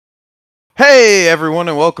Hey everyone,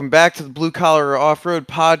 and welcome back to the Blue Collar Off-Road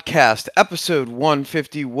Podcast, episode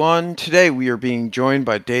 151. Today we are being joined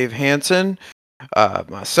by Dave Hanson,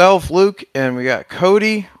 myself, Luke, and we got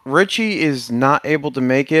Cody. Richie is not able to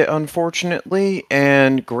make it, unfortunately,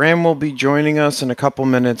 and Graham will be joining us in a couple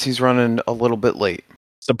minutes. He's running a little bit late.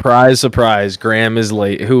 Surprise, surprise, Graham is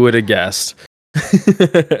late. Who would have guessed?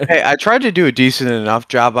 Hey, I tried to do a decent enough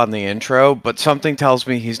job on the intro, but something tells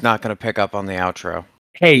me he's not going to pick up on the outro.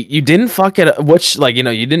 Hey, you didn't fuck it up.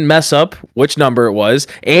 You didn't mess up which number it was,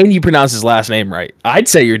 and you pronounced his last name right. I'd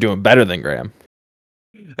say you're doing better than Graham.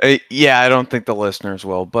 Yeah, I don't think the listeners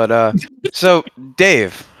will, but so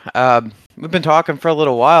Dave, we've been talking for a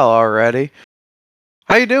little while already.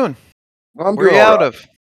 How you doing? I'm Where doing you all out right. of?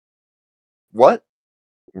 What?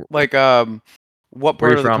 Like, what Where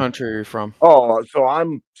part you of the from? country are you from? Oh, so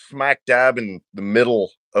I'm smack dab in the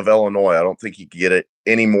middle of Illinois. I don't think you could get it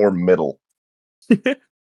any more middle.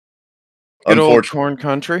 Good old Unfortunately, corn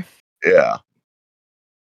country. yeah.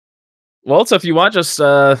 Well, so if you want, just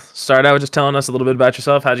start out with just telling us a little bit about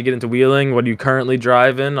yourself. How'd you get into wheeling? What do you currently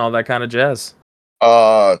drive in? All that kind of jazz.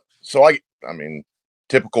 So I mean,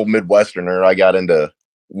 typical Midwesterner. I got into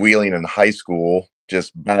wheeling in high school,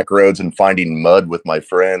 just back roads and finding mud with my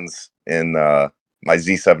friends in my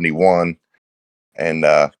Z71, and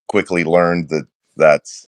quickly learned that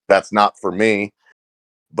that's not for me.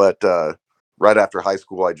 But right after high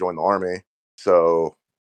school, I joined the Army. So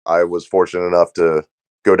I was fortunate enough to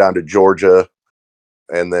go down to Georgia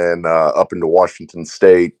and then up into Washington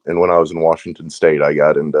State. And when I was in Washington State, I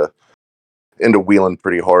got into wheeling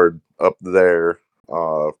pretty hard up there.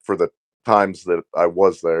 For the times that I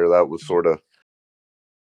was there, that was sort of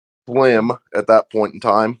slim at that point in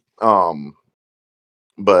time.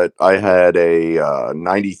 But I had a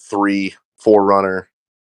 93 4Runner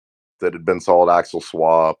that had been solid axle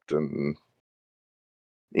swapped and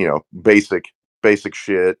basic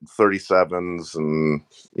shit, 37s and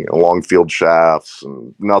long field shafts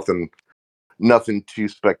and nothing too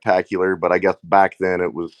spectacular, but I guess back then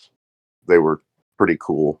they were pretty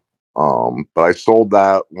cool. But I sold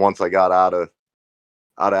that once I got out of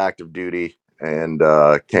active duty and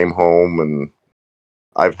came home, and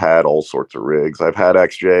I've had all sorts of rigs. I've had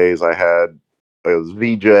XJs, I had a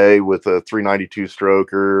VJ with a 392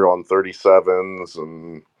 stroker on 37s,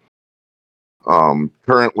 and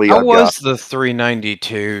currently How I've was got the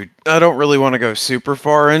 392? I don't really want to go super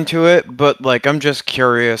far into it, but like I'm just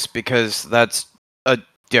curious because that's a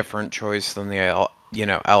different choice than the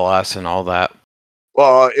LS and all that.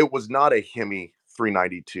 it was not a Hemi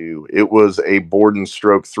 392. It was a Borden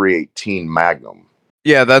Stroke 318 Magnum.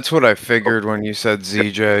 Yeah, that's what I figured when you said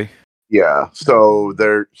ZJ. Yeah, so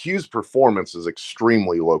their Hughes Performance is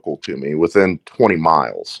extremely local to me, within 20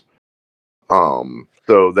 miles.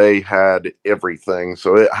 So they had everything.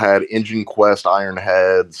 So it had Engine Quest iron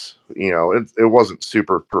heads. It wasn't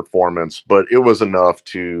super performance, but it was enough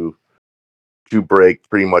to break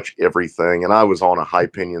pretty much everything. And I was on a high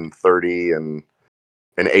pinion 30 and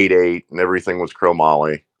an 8.8, and everything was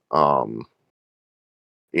chromoly.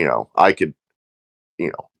 I could,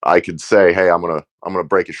 I could say, hey, I'm gonna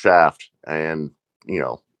break a shaft, and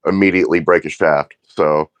immediately break a shaft.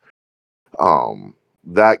 So,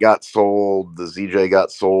 that got sold. The ZJ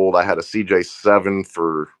got sold. I had a CJ7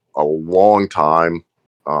 for a long time,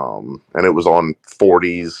 and it was on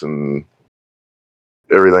 40s and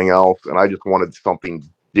everything else, and I just wanted something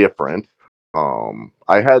different.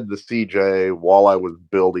 I had the CJ while I was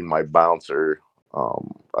building my bouncer.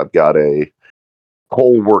 I've got a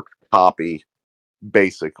whole work copy,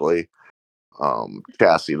 basically,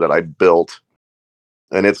 chassis that I built,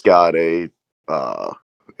 and it's got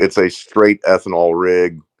it's a straight ethanol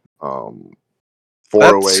rig. That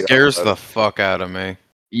 408 scares the fuck out of me.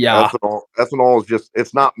 Yeah. ethanol is just,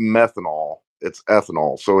 it's not methanol, it's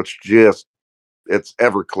ethanol, so it's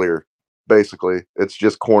Everclear. Basically, it's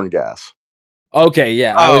just corn gas. Okay.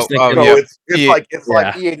 Yeah. I was thinking. So yeah. it's Yeah. like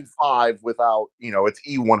E85 without, it's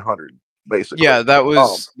E100 basically. Yeah, that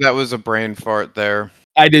was a brain fart there.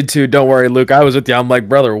 I did too. Don't worry, Luke. I was with you. I'm like,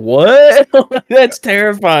 brother, what? That's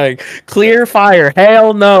terrifying. Clear fire.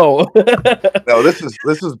 Hell no. No, this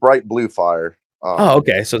is bright blue fire. Oh,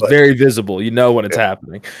 okay. So it's But very visible. You know when it's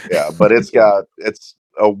happening. yeah, but it's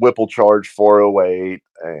a Whipple Charge 408,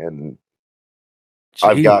 and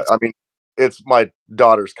Jeez. I mean, it's my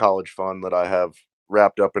daughter's college fund that I have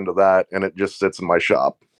wrapped up into that, and it just sits in my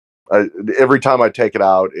shop. Every time I take it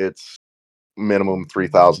out, it's minimum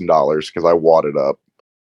 $3,000 because I wad it up.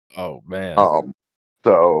 Oh man.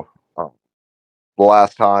 So the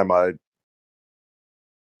last time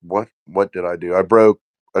what did I do? I broke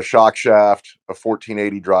a shock shaft, a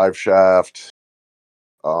 1480 drive shaft,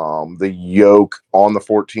 the yoke on the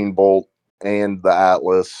 14 bolt and the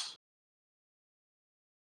Atlas.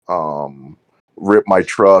 Ripped my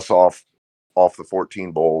truss off the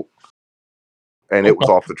 14 bolt, and it was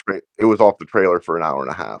off the trailer for an hour and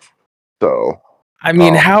a half. So I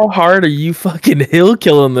mean, how hard are you fucking hill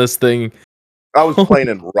killing this thing? I was playing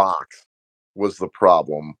in rocks was the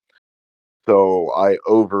problem. So I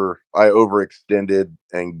overextended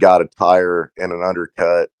and got a tire and an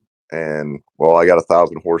undercut, and well, I got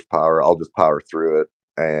 1,000 horsepower. I'll just power through it,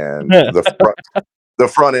 and the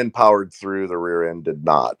front end powered through, the rear end did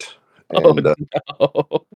not. And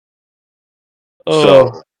no.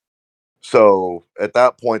 so at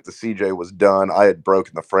that point, the CJ was done. I had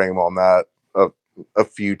broken the frame on that a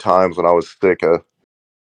few times when I was sick of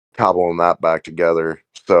cobbling that back together.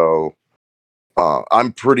 So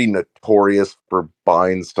I'm pretty notorious for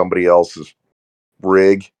buying somebody else's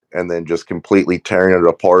rig and then just completely tearing it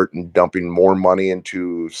apart and dumping more money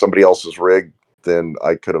into somebody else's rig than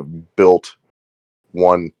I could have built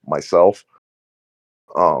one myself.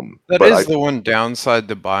 That is the one downside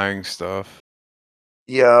to buying stuff.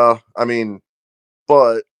 Yeah, I mean,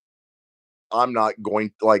 but I'm not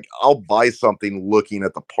going like I'll buy something looking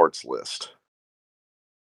at the parts list.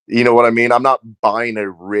 You know what I mean? I'm not buying a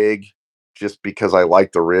rig just because I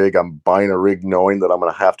like the rig. I'm buying a rig knowing that I'm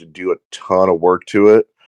going to have to do a ton of work to it.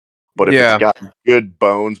 But if it's got good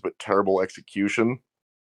bones but terrible execution,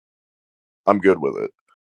 I'm good with it.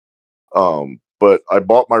 But I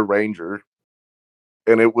bought my Ranger,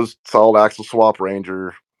 and it was solid axle swap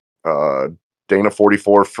Ranger, Dana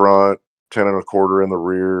 44 front, 10 and a quarter in the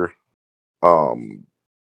rear.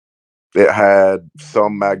 It had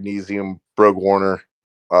some magnesium Brogue Warner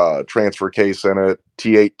transfer case in it,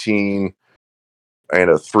 T18, and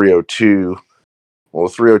a 302. Well,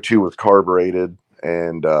 the 302 was carbureted,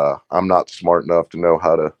 and I'm not smart enough to know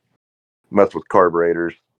how to mess with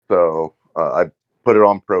carburetors, so I put it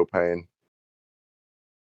on propane,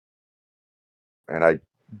 and I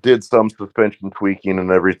did some suspension tweaking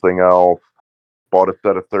and everything else. Bought a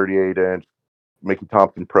set of 38-inch Mickey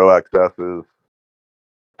Thompson Pro XSs.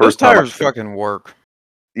 Those tires fucking work.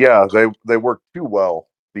 Yeah, they work too well,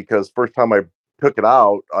 because first time I took it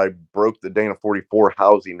out, I broke the Dana 44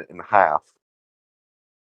 housing in half.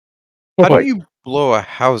 How do you blow a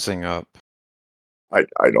housing up? I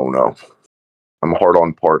don't know. I'm hard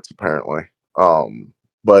on parts apparently.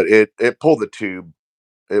 But it pulled the tube.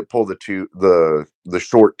 It pulled the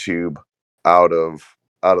short tube out of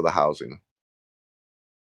the housing.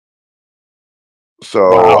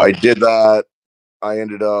 So I did that. I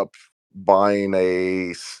ended up buying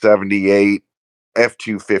a 78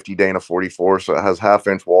 F250 Dana 44, so it has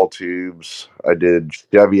half-inch wall tubes. I did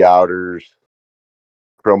Chevy outers,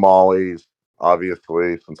 chromolyes,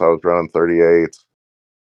 obviously, since I was running 38s,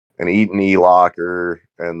 an Eaton E-locker,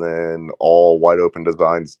 and then all wide open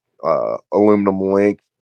designs, aluminum link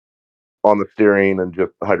on the steering and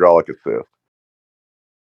just hydraulic assist.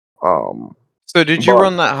 So did you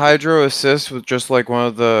run that hydro assist with just like one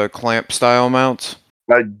of the clamp style mounts?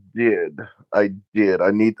 I did. I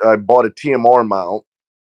bought a TMR mount,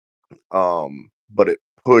 but it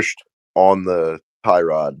pushed on the tie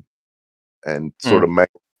rod and sort of made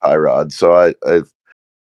the tie rod. So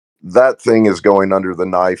that thing is going under the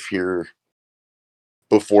knife here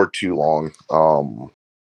before too long.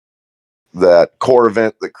 That core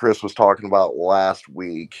event that Chris was talking about last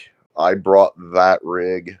week, I brought that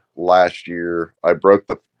rig last year. I broke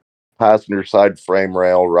the passenger side frame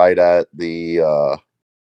rail right at the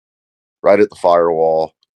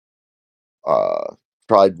firewall.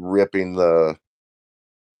 Tried ripping the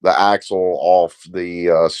axle off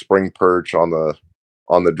the spring perch on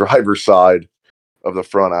the driver's side of the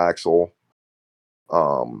front axle.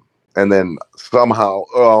 And then somehow,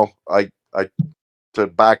 I to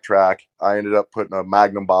backtrack, I ended up putting a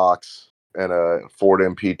Magnum box and a Ford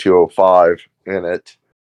MP 205 in it,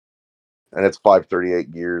 and it's 538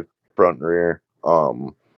 gears front and rear.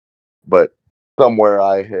 But somewhere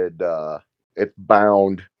I had it's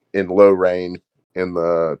bound in low range in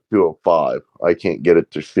the 205. I can't get it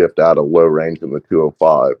to shift out of low range in the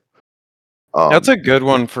 205. That's a good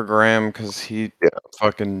one for Graham, because he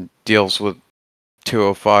fucking deals with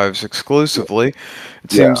 205s exclusively.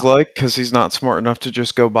 It seems like, because he's not smart enough to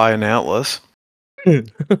just go buy an Atlas.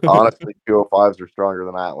 Honestly, 205s are stronger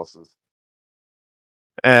than Atlases.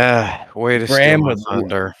 Way to steal my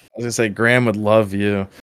thunder. I was gonna say Graham would love you.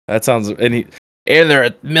 That sounds and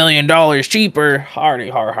they're $1 million cheaper. Hardy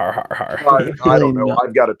har har har har. I don't know.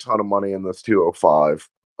 I've got a ton of money in this 205.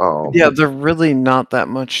 Yeah, they're really not that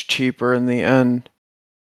much cheaper in the end.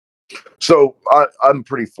 So I'm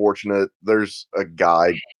pretty fortunate. There's a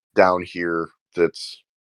guy down here that's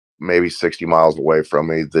maybe 60 miles away from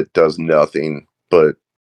me that does nothing but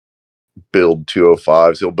build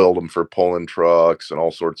 205s. He'll build them for pulling trucks and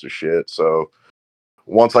all sorts of shit. So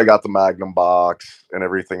once I got the Magnum box and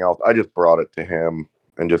everything else, I just brought it to him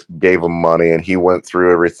and just gave him money, and he went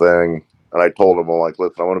through everything. And I told him, I'm like,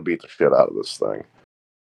 listen, I want to beat the shit out of this thing.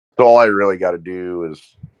 So all I really got to do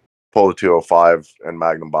is pull the 205 and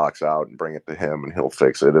Magnum box out and bring it to him, and he'll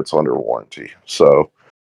fix it. It's under warranty. So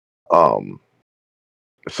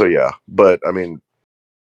yeah, but I mean,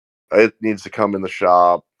 it needs to come in the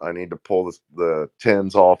shop. I need to pull the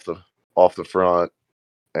tins off the front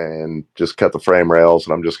and just cut the frame rails,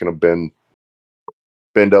 and I'm just going to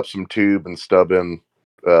bend up some tube and stub in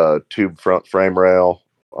tube front frame rail,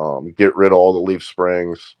 get rid of all the leaf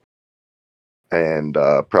springs, and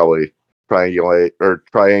probably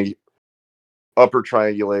upper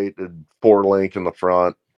triangulated 4-link in the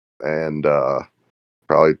front, and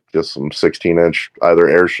probably just some 16-inch either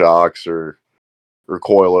air shocks or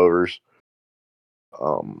coilovers.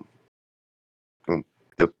 And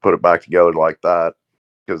just put it back together like that,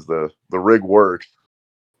 because the rig works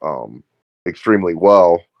extremely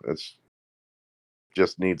well. It's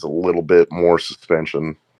just needs a little bit more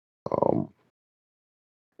suspension, because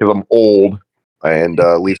I'm old and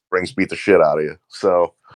leaf springs beat the shit out of you.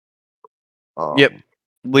 So Yep.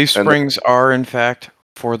 Leaf and springs are in fact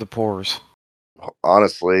for the pores.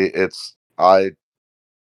 honestly, I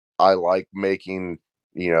like making,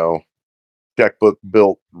 checkbook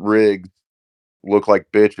built rigs look like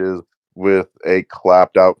bitches with a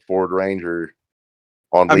clapped out Ford Ranger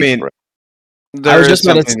on I leaf mean, spring. there was is just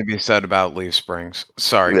about to something to be said about leaf springs.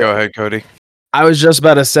 Sorry, Yeah. go ahead, Cody. I was just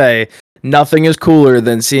about to say, nothing is cooler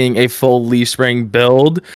than seeing a full leaf spring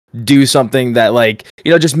build do something that, like,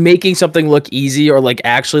 just making something look easy, or like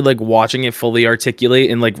actually like watching it fully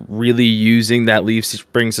articulate and like really using that leaf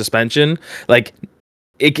spring suspension. Like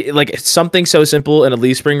something so simple in a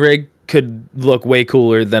leaf spring rig could look way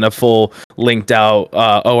cooler than a full linked out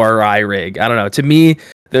ORI rig. I don't know. To me,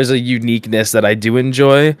 there's a uniqueness that I do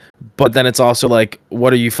enjoy, but then it's also like,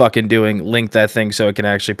 what are you fucking doing? Link that thing so it can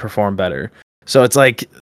actually perform better. So it's like,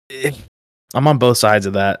 I'm on both sides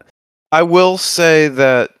of that. I will say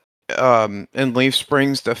that in Leaf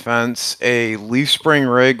Spring's defense, a Leaf Spring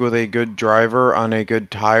rig with a good driver on a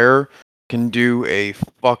good tire can do a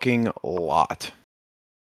fucking lot.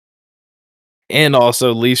 And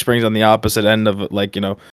also leaf springs on the opposite end of, like,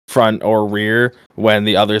 front or rear, when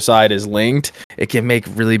the other side is linked, it can make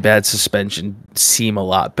really bad suspension seem a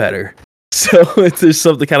lot better. So there's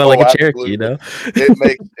something kind of like a Cherokee,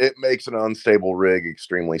 It makes an unstable rig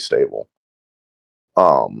extremely stable.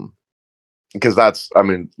 Because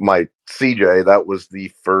my CJ, that was the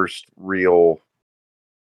first real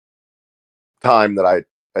time that I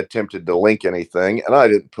attempted to link anything, and I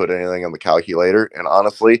didn't put anything on the calculator. And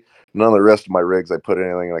honestly, none of the rest of my rigs I put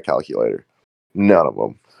anything in a calculator. None of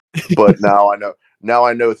them. But now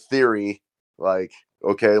I know theory, like,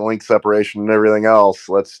 okay, link separation and everything else.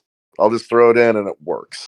 I'll just throw it in and it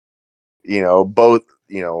works. Both,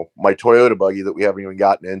 my Toyota buggy that we haven't even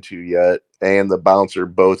gotten into yet and the Bouncer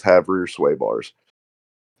both have rear sway bars.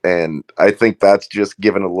 And I think that's just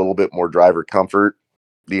given a little bit more driver comfort.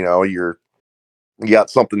 You got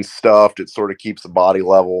something stuffed, it sort of keeps the body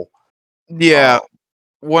level. Yeah.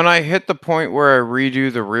 When I hit the point where I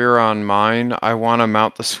redo the rear on mine, I want to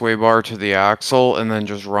mount the sway bar to the axle and then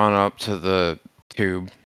just run up to the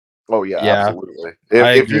tube. Oh yeah, Yeah, absolutely.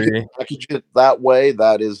 I If you agree. can package it that way,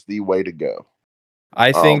 that is the way to go.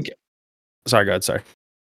 I think. Sorry, go ahead. Sorry.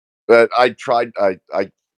 But I tried. I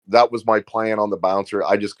that was my plan on the Bouncer.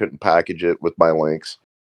 I just couldn't package it with my links.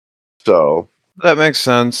 So That makes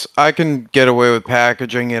sense. I can get away with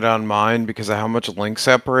packaging it on mine because of how much link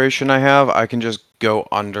separation I have. I can just go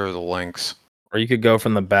under the links. Or you could go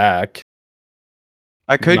from the back.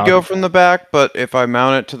 I could Not- go from the back, but if I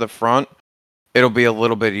mount it to the front, it'll be a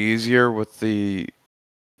little bit easier with the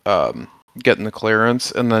getting the clearance,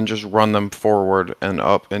 and then just run them forward and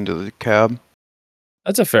up into the cab.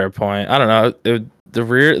 That's a fair point. I don't know. The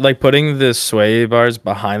rear, like putting the sway bars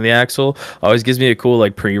behind the axle, always gives me a cool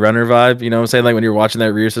like pre-runner vibe. You know what I'm saying? Like when you're watching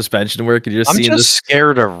that rear suspension work, and you're just I'm seeing just this.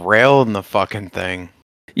 scared of railing the fucking thing.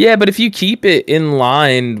 Yeah, but if you keep it in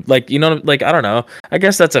line, like, like, I don't know. I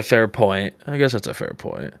guess that's a fair point.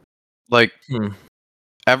 Like Hmm.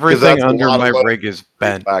 everything that's a under lot of my low rig is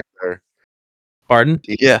bent. back there. Pardon?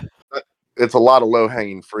 Yeah. It's a lot of low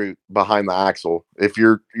hanging fruit behind the axle. If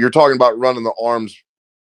you're talking about running the arms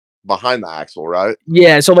behind the axle, right?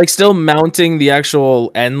 Yeah, so like still mounting the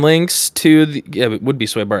actual end links to the, it would be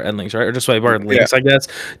sway bar end links, right? Or just sway bar links, I guess.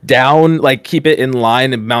 Down, like keep it in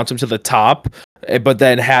line and mount them to the top. but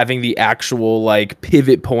then having the actual like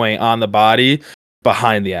pivot point on the body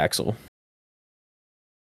behind the axle.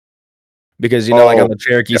 Because like on the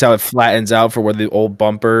Cherokees, how it flattens out for where the old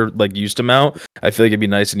bumper like used to mount. I feel like it'd be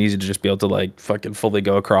nice and easy to just be able to like fucking fully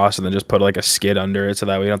go across and then just put like a skid under it, so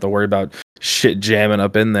that way you don't have to worry about shit jamming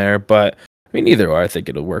up in there. But I mean, either way, I think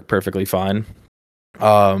it'll work perfectly fine.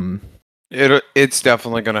 It's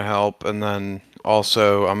definitely gonna help, and then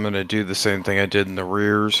also I'm gonna do the same thing I did in the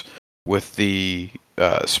rears with the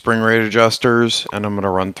spring rate adjusters, and I'm gonna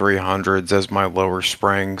run 300s as my lower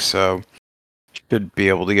spring, so should be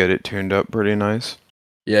able to get it tuned up pretty nice.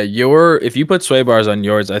 Yeah, if you put sway bars on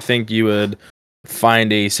yours, I think you would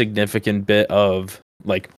find a significant bit of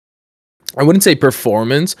like, I wouldn't say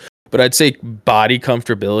performance, but I'd say body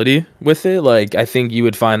comfortability with it. Like, I think you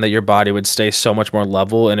would find that your body would stay so much more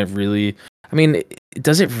level, and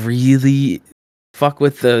does it really fuck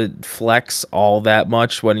with the flex all that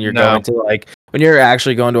much when you're going to like, when you're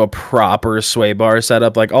actually going to a proper sway bar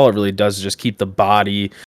setup? Like, all it really does is just keep the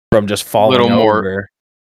body from just falling over.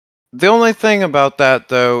 The only thing about that,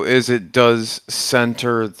 though, is it does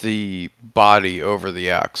center the body over the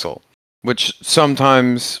axle, which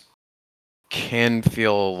sometimes can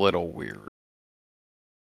feel a little weird.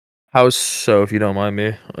 How so, if you don't mind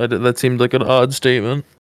me? That seemed like an odd statement.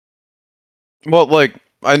 Well, like,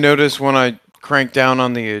 I noticed when I crank down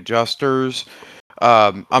on the adjusters,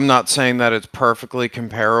 I'm not saying that it's perfectly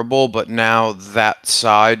comparable, but now that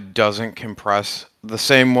side doesn't compress the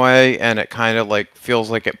same way, and it kind of like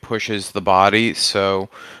feels like it pushes the body, so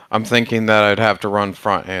I'm thinking that I'd have to run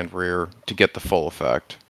front and rear to get the full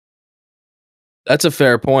effect. That's a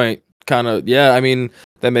fair point. Kind of, yeah, I mean,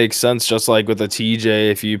 that makes sense. Just like with a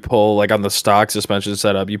TJ, if you pull, like on the stock suspension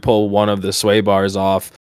setup, you pull one of the sway bars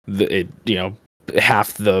off,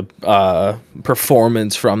 half the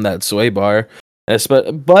performance from that sway bar.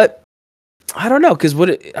 But I don't know, because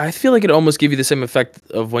I feel like it almost give you the same effect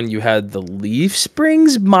of when you had the leaf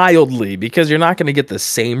springs mildly, because you're not going to get the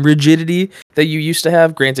same rigidity that you used to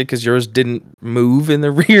have. Granted, because yours didn't move in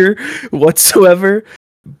the rear whatsoever.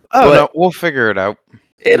 Oh, no, we'll figure it out.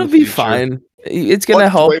 It'll be fine. It's going to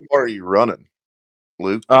help. What sway bar are you running,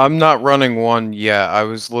 Luke? I'm not running one yet. I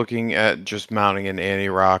was looking at just mounting an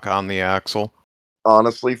anti-rock on the axle.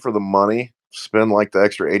 Honestly, for the money, spend like the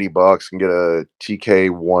extra $80 and get a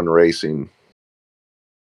TK1 Racing.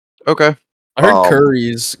 Okay. I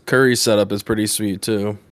heard Curry's setup is pretty sweet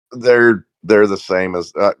too. They're the same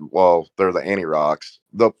as they're the anti-rocks.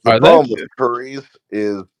 The problem with Curry's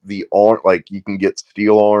is the arm, like you can get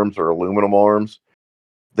steel arms or aluminum arms.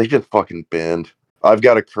 They just fucking bend. I've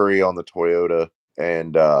got a Curry on the Toyota,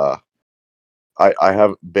 and I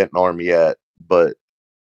haven't bent an arm yet, but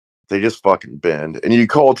they just fucking bend. And you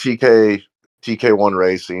call TK1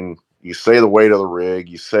 Racing, you say the weight of the rig,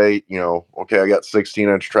 you say, okay, I got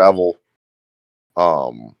 16-inch travel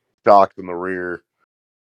shocks in the rear,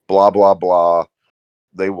 blah blah blah.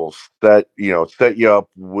 They will set you up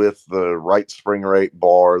with the right spring rate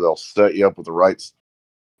bar. They'll set you up with the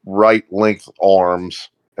right length arms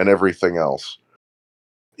and everything else.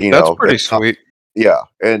 That's pretty sweet. Yeah,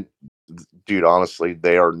 and dude, honestly,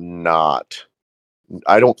 they are not.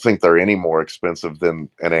 I don't think they're any more expensive than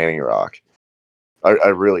an anti-rock. I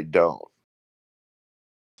really don't.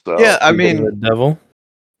 So yeah, I mean, devil.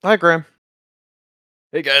 Hi, Graham.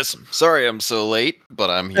 Hey guys, sorry I'm so late, but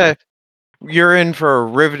I'm here. Hey, you're in for a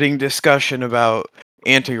riveting discussion about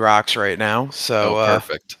anti-rocks right now. So,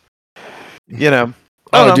 perfect.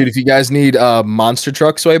 Oh, dude, if you guys need monster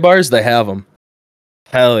truck sway bars, they have them.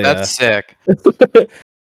 Hell yeah, that's sick.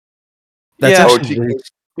 That's actually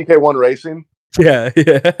TK1 Racing. Yeah.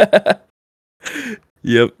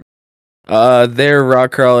 Yep. Their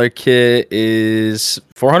rock crawler kit is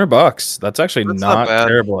 $400. That's actually not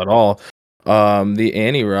terrible at all. The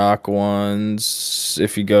anti-rock ones,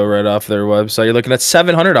 if you go right off their website, you're looking at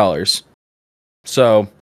 $700. So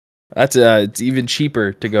that's it's even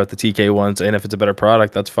cheaper to go with the TK ones, and if it's a better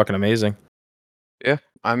product, that's fucking amazing. Yeah,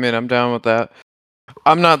 I mean, I'm down with that.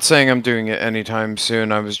 I'm not saying I'm doing it anytime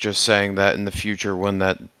soon. I was just saying that in the future, when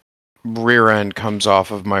that rear end comes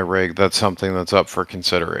off of my rig, that's something that's up for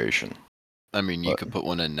consideration. I mean, you could put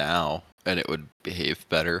one in now, and it would behave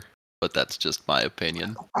better, but that's just my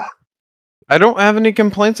opinion. I don't have any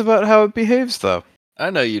complaints about how it behaves, though. I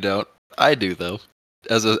know you don't. I do, though.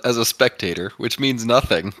 As a spectator, which means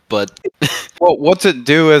nothing, but... Well, what's it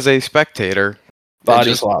do as a spectator?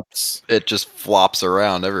 Body flops. It just flops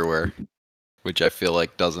around everywhere, which I feel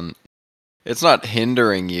like doesn't... It's not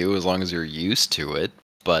hindering you as long as you're used to it,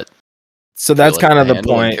 but... So that's kind of the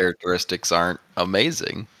point. Characteristics aren't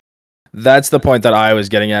amazing. That's the point that I was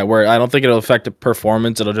getting at, where I don't think it'll affect the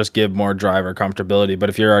performance. It'll just give more driver comfortability. But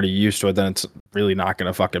if you're already used to it, then it's really not going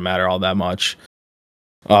to fucking matter all that much.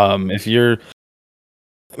 If you're,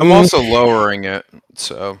 I'm also lowering it,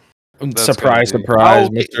 so that's surprise, gonna be- surprise,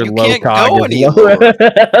 Oh, Mr. you Low can't Cog go is any low. lower.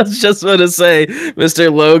 I was just going to say,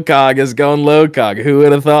 Mr. Low Cog is going low cog. Who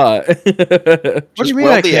would have thought? What do Just you mean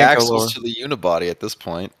weld I the can't go lower? axles to the unibody at this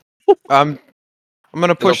point. I'm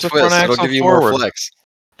gonna It'll push the front twist. It'll axle give you more forward. flex.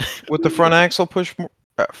 With the front axle push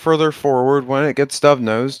further forward when it gets stub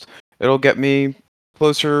nosed, it'll get me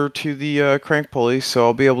closer to the crank pulley, so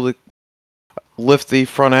I'll be able to lift the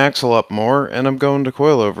front axle up more. And I'm going to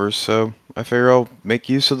coilovers, so I figure I'll make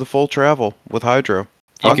use of the full travel with hydro.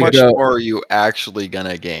 How You could much go- more are you actually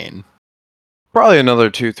gonna gain? Probably another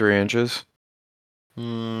 2-3 inches.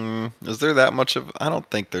 Is there that much of? I don't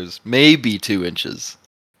think there's maybe 2 inches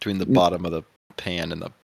between the bottom of the pan and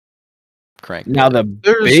the crank. Now the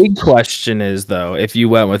There's- big question is, though, if you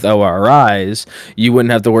went with ORIs, you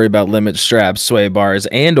wouldn't have to worry about limit straps, sway bars,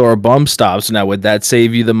 and or bump stops. Now, would that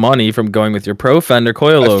save you the money from going with your Pro Fender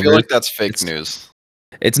coilovers? I feel like that's fake It's- news.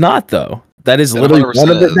 It's not, though. That is It literally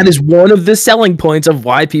 100% that is one of the selling points of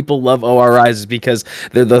why people love ORIs, is because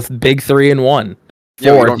they're the big 3-in-1.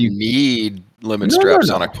 Yeah, you Four, don't if you- need limit No, straps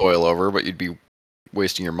no. on a coilover, but you'd be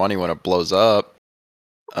wasting your money when it blows up.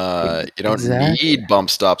 You don't Exactly. need bump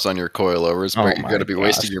stops on your coilovers, Oh but you're my going to be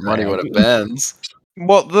wasting gosh, your money when man. it bends.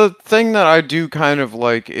 Well, the thing that I do kind of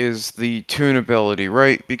like is the tunability,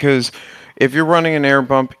 right? Because if you're running an air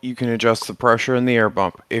bump, you can adjust the pressure in the air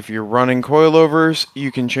bump. If you're running coilovers,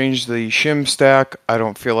 you can change the shim stack. I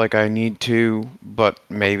don't feel like I need to, but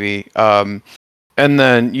maybe. And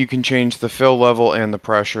then you can change the fill level and the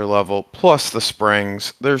pressure level, plus the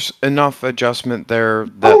springs. There's enough adjustment there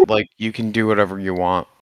that like you can do whatever you want.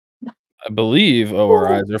 I believe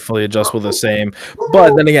ORIs are fully adjustable the same.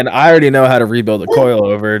 But then again, I already know how to rebuild a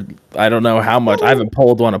coilover. I don't know how much. I haven't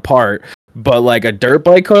pulled one apart. But like a dirt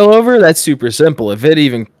bike coilover, that's super simple. If it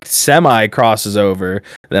even semi crosses over,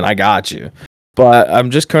 then I got you. But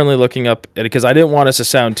I'm just currently looking up it because I didn't want us to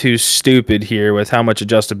sound too stupid here with how much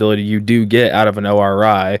adjustability you do get out of an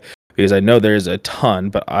ORI, because I know there's a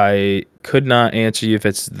ton, but I could not answer you if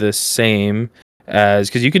it's the same as,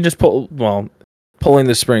 because you can just pull, well, pulling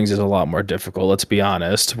the springs is a lot more difficult, let's be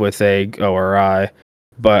honest, with a ORI.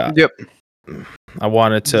 But Yep. I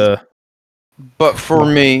wanted to. But for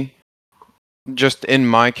me, just in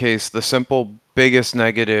my case, the simple biggest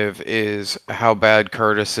negative is how bad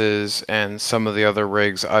Curtis is and some of the other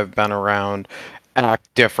rigs I've been around act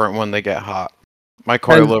different when they get hot. My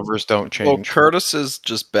coilovers don't Well, change. Curtis is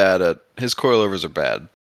just bad at his coilovers are bad.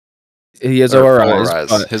 He has Or ORIs.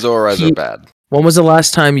 But His ORIs he- are bad. when was the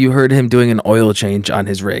last time you heard him doing an oil change on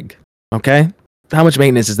his rig? Okay? How much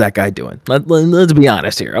maintenance is that guy doing? Let's be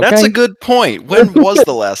honest here, okay? That's a good point. When was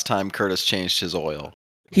the last time Curtis changed his oil?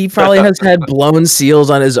 He probably has had blown seals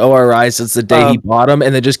on his ORI since the day he bought them,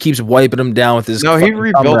 and then just keeps wiping them down with his. No, he fucking thumb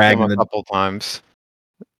rebuilt rag them and a the- couple times.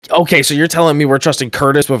 Okay, so you're telling me we're trusting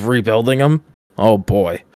Curtis with rebuilding them? Oh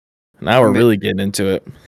boy, now we're really getting into it.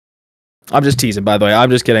 I'm just teasing, by the way. I'm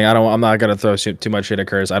just kidding. I'm not gonna throw too much shit at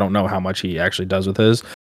Curtis. I don't know how much he actually does with his.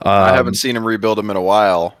 I haven't seen him rebuild them in a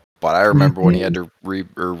while, but I remember when he had to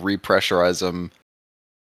repressurize them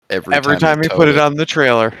every time he towed put it on the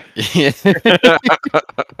trailer.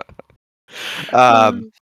 I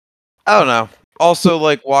don't know. Also,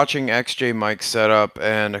 like watching XJ Mike set up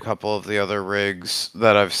and a couple of the other rigs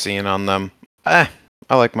that I've seen on them. I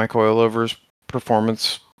like my coilovers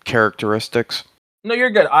performance characteristics. No, you're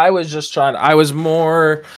good. I was just trying. I wasn't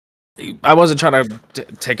trying to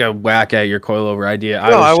take a whack at your coilover idea.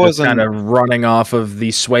 No, I I was just wasn't- kind of running off of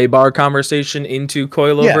the sway bar conversation into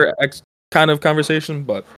coilover kind of conversation.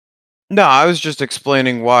 But No, I was just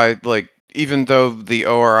explaining why, like, even though the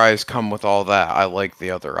ORIs come with all that, I like the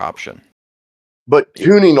other option. But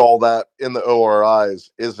tuning all that in the ORIs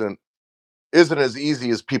isn't as easy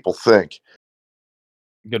as people think.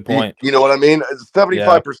 good point. You know what I mean?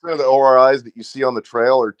 75% of the ORIs that you see on the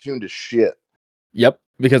trail are tuned to shit. Yep,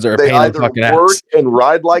 because they're a They pain in the either fucking work ass. and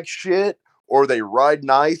ride like shit, or they ride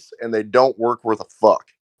nice and they don't work worth a fuck.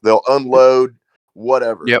 They'll unload,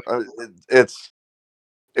 whatever. Yep.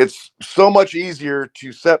 It's so much easier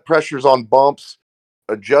to set pressures on bumps,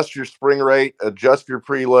 adjust your spring rate, adjust your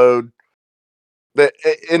preload. That,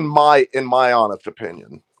 in my honest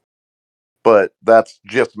opinion, but that's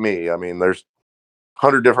just me. I mean, there's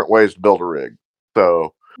 100 different ways to build a rig.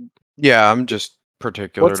 So Yeah, I'm just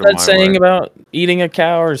particular What's to that my saying way. about eating a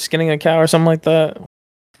cow or skinning a cow or something like that?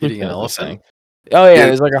 Eating an What was that elephant? saying? Oh yeah, Yeah,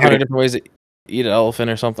 there's like 100 different ways to eat an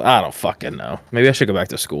elephant or something. I don't fucking know. Maybe I should go back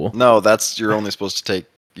to school. No, you're only supposed to take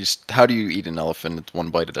how do you eat an elephant? It's one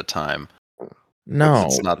bite at a time. No,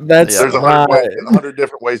 It's not. that's Yeah, There's not. 100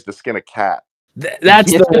 different ways to skin a cat.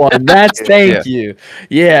 That's the one. That's Yeah. thank you.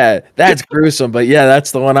 Yeah, that's gruesome, but yeah,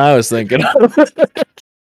 that's the one I was thinking of.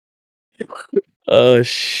 Oh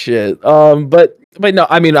shit. But no,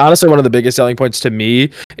 I mean honestly one of the biggest selling points to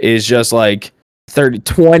me is just like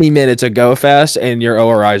 20 minutes of go fast and your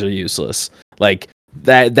ORIs are useless. Like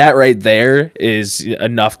that right there is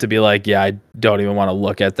enough to be like, yeah, I don't even want to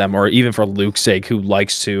look at them, or even for Luke's sake, who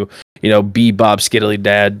likes to, be Bob Skiddly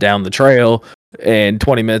Dad down the trail, and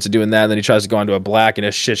 20 minutes of doing that, and then he tries to go into a black and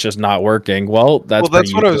his shit's just not working. Well, that's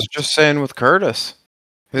pretty what I was useless. just saying with Curtis.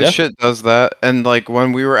 His Yeah. shit does that. And like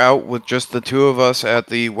when we were out with just the two of us at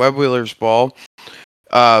the Web Wheelers Ball,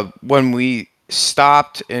 when we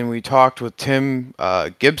stopped and we talked with Tim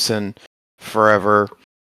Gibson forever,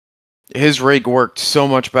 his rig worked so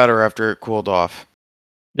much better after it cooled off.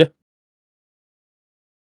 Yeah.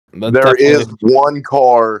 That's There is definitely- one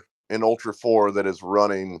car in Ultra 4 that is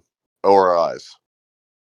running ORIs.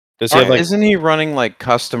 Does he have like? Isn't he running like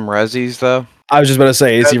custom resis though? I was just about to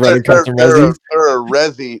say, is he They're- running custom they're resis?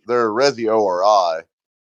 They're a Resi ORI.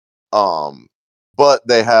 But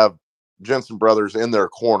they have Jensen Brothers in their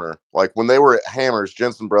corner. Like when they were at Hammers,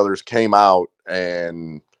 Jensen Brothers came out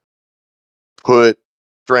and put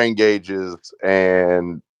strain gauges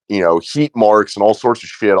and heat marks and all sorts of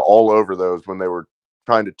shit all over those when they were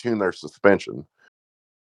trying to tune their suspension.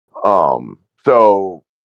 So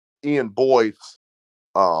Ian Boyce,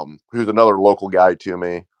 who's another local guy to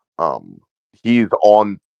me, he's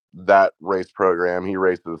on that race program. He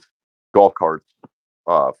races golf carts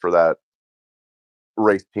for that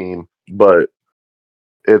race team, but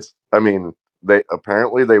they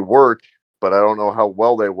apparently they work, but I don't know how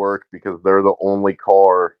well they work because they're the only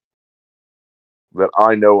car that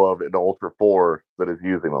I know of in Ultra 4 that is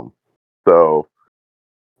using them. So,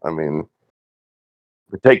 I mean,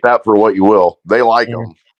 take that for what you will. They like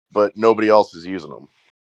them, but nobody else is using them.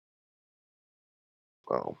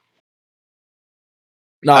 So,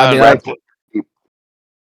 No, I mean,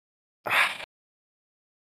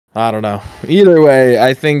 I don't know. Either way,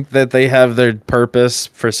 I think that they have their purpose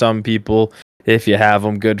for some people. If you have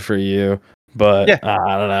them, good for you. But Yeah.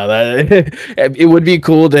 I don't know. That it would be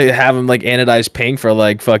cool to have them like anodized pink for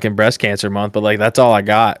like fucking breast cancer month. But like that's all I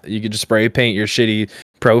got. You could just spray paint your shitty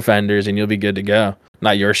pro fenders and you'll be good to go.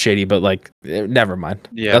 Not your shitty, but like never mind.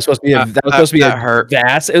 Yeah. That's supposed to be That hurt.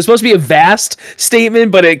 vast. It was supposed to be a vast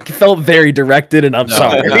statement, but it felt very directed. And I'm No,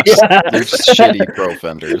 sorry. they're just shitty pro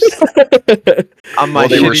fenders. On my Well,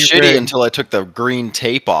 they were shitty shitty rig- until I took the green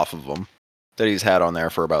tape off of them that he's had on there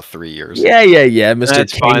for about 3 years. Yeah, Mr.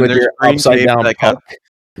 That's King fine. with There's your green upside tape down that got-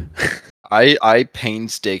 puck. I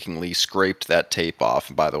painstakingly scraped that tape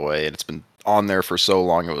off, by the way, and it's been on there for so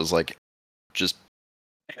long it was like just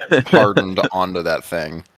hardened onto that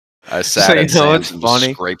thing. I sat So you at know Sam's what's and funny?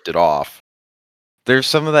 just scraped it off. There's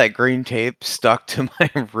some of that green tape stuck to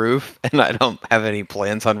my roof, and I don't have any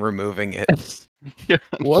plans on removing it.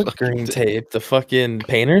 What Fucking green tape. tape? The fucking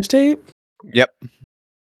painter's tape? Yep.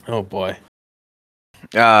 Oh boy.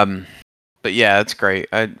 But yeah, it's great.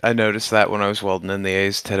 I noticed that when I was welding in the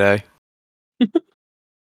A's today.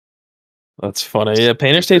 That's funny. Yeah,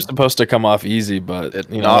 painter's tape's supposed to come off easy, but It's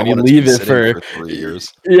when not you when it's leave been it sitting for 3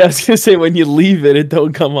 years. yeah, I was gonna say when you leave it, it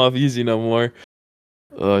don't come off easy no more.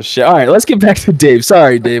 Oh shit! All right, let's get back to Dave.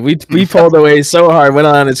 Sorry, Dave. We pulled away so hard, went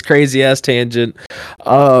on this crazy ass tangent.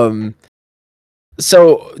 So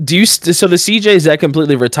so the CJ, is that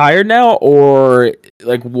completely retired now, or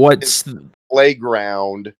like what's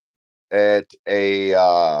playground at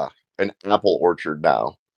an apple orchard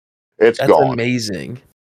now. It's that's gone. amazing.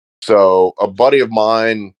 So a buddy of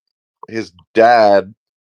mine, his dad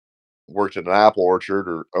worked at an apple orchard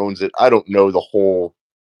or owns it. I don't know the whole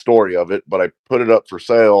story of it, but I put it up for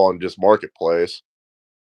sale on just Marketplace.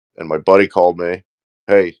 And my buddy called me,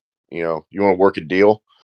 hey, you want to work a deal?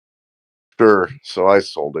 Sure. So I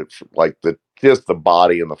sold it for like just the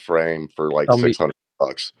body and the frame for like $600.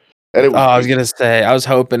 And it was I was gonna say, I was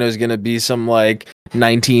hoping it was gonna be some like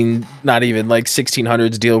 19, not even like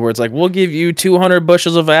 1600s deal where it's like, we'll give you 200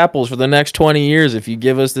 bushels of apples for the next 20 years if you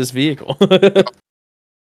give us this vehicle.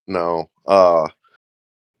 No.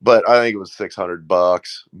 But I think it was $600.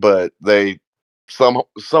 But they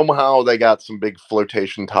somehow they got some big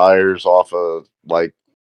flotation tires off of like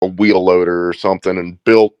a wheel loader or something and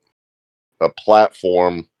built a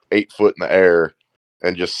platform 8 foot in the air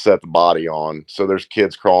and just set the body on. So there's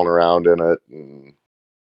kids crawling around in it. And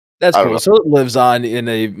That's I don't cool. know. So it lives on in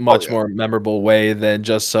a much yeah. more memorable way than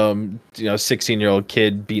just some 16-year-old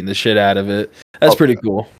kid beating the shit out of it. That's pretty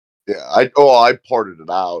cool. Yeah, I parted it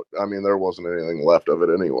out. I mean, there wasn't anything left of it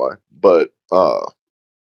anyway. But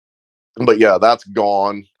yeah, that's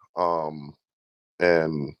gone.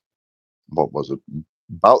 And what was it?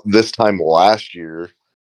 About this time last year,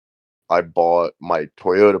 I bought my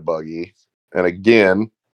Toyota buggy, and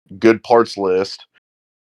again, good parts list.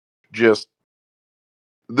 Just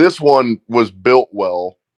this one was built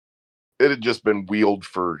well. It had just been wheeled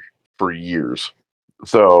for years,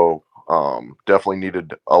 so definitely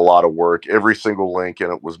needed a lot of work. Every single link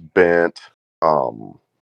in it was bent. Um,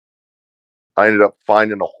 I ended up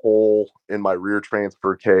finding a hole in my rear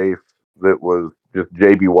transfer case that was just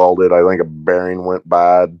JB welded. I think a bearing went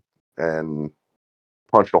bad and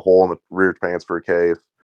punched a hole in the rear transfer case.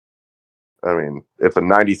 I mean, it's a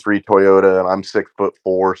 '93 Toyota, and I'm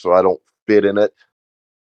 6'4", so I don't fit in it.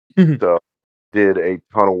 So did a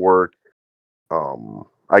ton of work.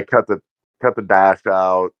 I cut the dash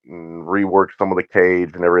out and reworked some of the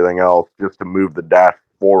cage and everything else just to move the dash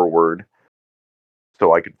forward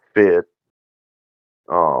so I could fit.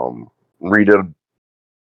 Um, redid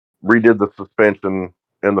the suspension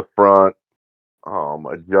in the front.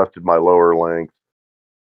 Adjusted my lower length.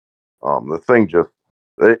 The thing just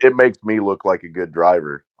it makes me look like a good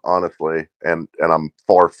driver, honestly, and I'm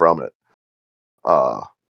far from it. Uh,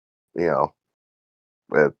 you know,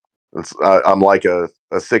 I'm like a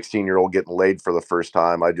 16-year-old getting laid for the first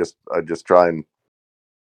time. I just try and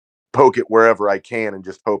poke it wherever I can and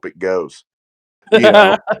just hope it goes. You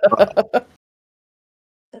know,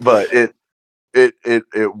 but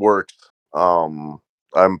it works. I'm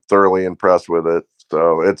thoroughly impressed with it.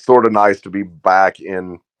 So it's sort of nice to be back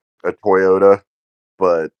in a Toyota,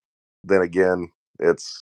 but then again,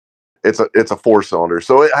 it's a 4-cylinder,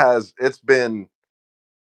 so it's been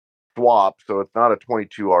swapped. So it's not a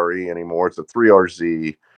 22 RE anymore. It's a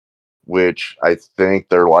 3RZ, which I think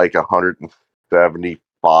they're like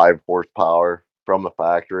 175 horsepower from the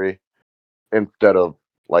factory instead of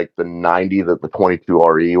like the 90 that the 22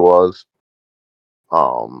 RE was.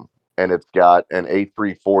 And it's got an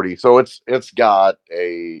A340, so it's got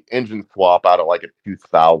a engine swap out of like a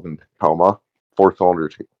 2000 Tacoma, 4-cylinder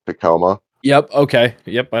Tacoma. Yep. Okay.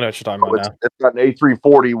 Yep. I know what you're talking So about now. it's got an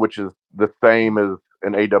A340, which is the same as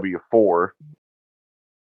an AW4.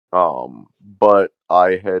 But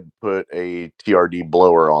I had put a TRD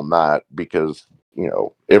blower on that because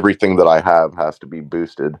everything that I have has to be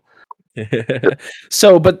boosted.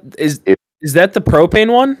 So, but It, is that the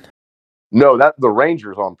propane one? no, that the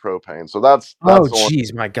Ranger's on propane, so that's Oh, the one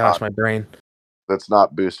jeez, my gosh, my brain. that's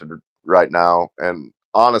not boosted right now. And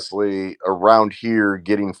honestly, around here,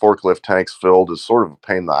 getting forklift tanks filled is sort of a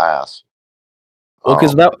pain in the ass. Well,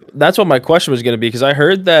 because that's what my question was going to be. Because I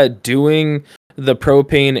heard that doing the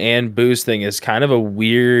propane and boost thing is kind of a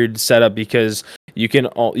weird setup because you can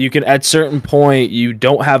at certain point you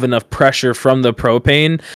don't have enough pressure from the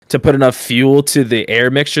propane to put enough fuel to the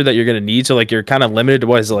air mixture that you're going to need. So like you're kind of limited to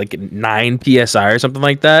what is it, like 9 psi or something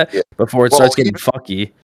like that Yeah. before it starts getting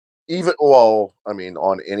fucky. I mean,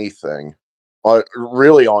 on anything,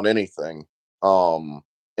 really on anything,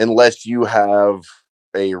 unless you have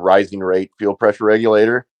a rising rate fuel pressure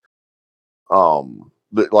regulator,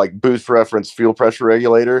 like boost reference fuel pressure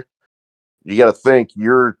regulator, you got to think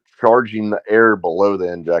you're charging the air below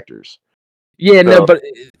the injectors. Yeah, no, So but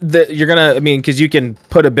you're gonna, I mean, because you can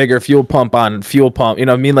put a bigger fuel pump on fuel pump, you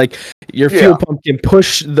know what I mean? Like your fuel yeah, pump can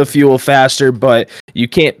push the fuel faster, but you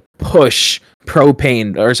can't push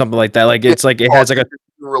propane or something like that. Like it's like it has like a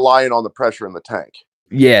you're relying on the pressure in the tank.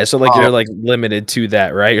 yeah, so like Um, you're like limited to that,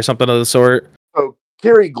 right? Or something of the sort. so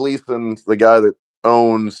Kerry Gleason, the guy that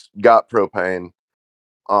owns Got Propane,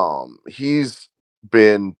 he's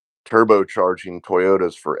been turbocharging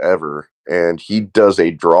Toyotas forever, and he does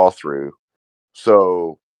a draw through.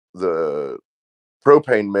 So the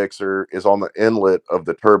propane mixer is on the inlet of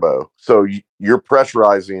the turbo, so you're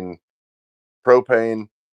pressurizing propane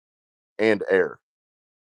and air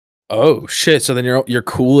Oh shit! So then you're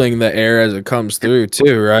cooling the air as it comes through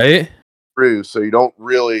too, right? through. So you don't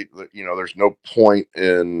really, there's no point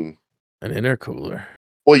in. An intercooler.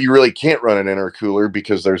 Well, you really can't run an intercooler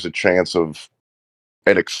because there's a chance of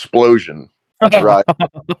an explosion, right?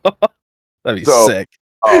 That'd be So, sick.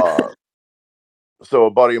 uh, so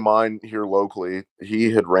a buddy of mine here locally,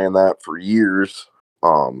 he had ran that for years,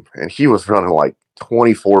 and he was running like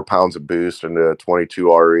 24 pounds of boost into a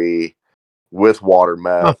 22 RE with water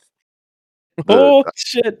meth. The Oh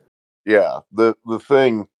shit! Yeah, the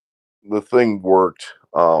thing worked,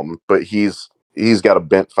 but he's got a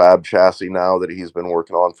bent fab chassis now that he's been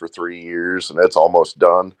working on for 3 years, and it's almost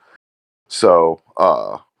done. So,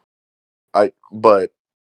 but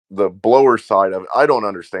the blower side of it, I don't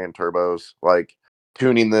understand turbos. Like,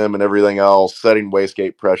 tuning them and everything else, setting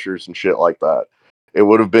wastegate pressures and shit like that. It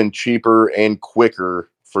would have been cheaper and quicker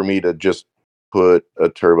for me to just put a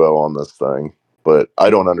turbo on this thing, but I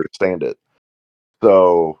don't understand it.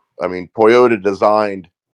 So, I mean, Toyota designed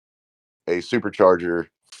a supercharger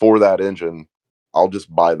for that engine. I'll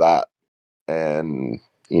just buy that. And,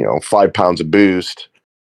 5 pounds of boost.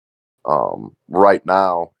 Right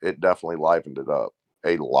now, it definitely livened it up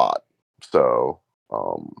a lot. So,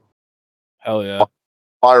 Hell yeah.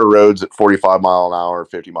 fire roads at 45 mile an hour,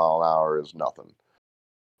 50 mile an hour is nothing.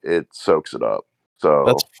 It soaks it up. So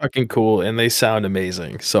That's fucking cool, and they sound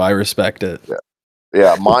amazing. So I respect it.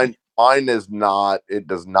 yeah, mine is not. It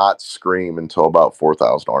does not scream until about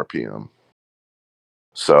 4,000 RPM.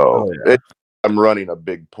 So Oh, yeah. I'm running a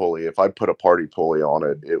big pulley. If I put a party pulley on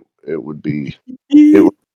it, it would be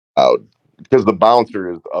loud because the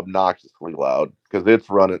bouncer is obnoxiously loud because it's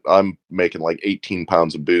running. I'm making like 18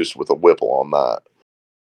 pounds of boost with a Whipple on that.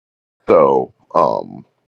 So,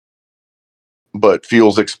 but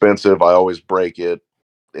fuel's expensive. I always break it.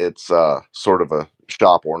 It's sort of a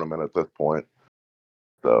shop ornament at this point.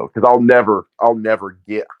 So, because I'll never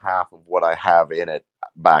get half of what I have in it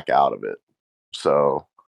back out of it. So,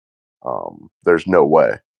 there's no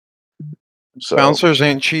way. So, Bouncers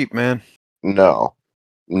ain't cheap, man. no.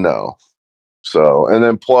 So, and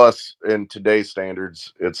then plus in today's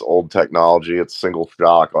standards, it's old technology. It's single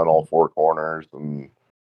shock on all four corners, and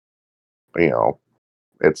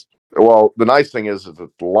it's the nice thing is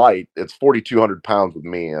it's light. It's 4,200 pounds with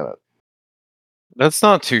me in it, That's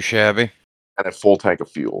not too shabby. and a full tank of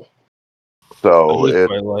fuel. So That is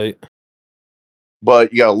quite light.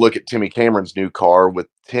 but you got to look at Timmy Cameron's new car with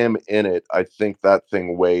Tim in it. I think that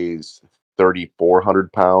thing weighs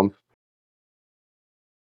 3,400 pounds.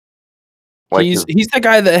 Like He's the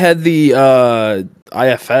guy that had the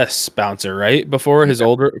IFS bouncer, right? Before his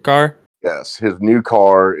older car. yes, his new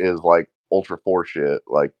car is like Ultra 4 shit.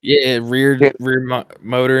 Like Yeah, rear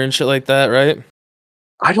motor and shit like that, right?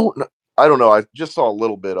 I don't know. I just saw a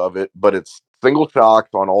little bit of it, but it's single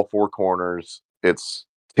shocked on all four corners. It's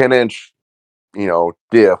 10-inch,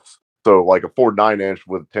 diff. So like a Ford 9-inch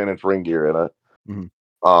with 10-inch ring gear in it.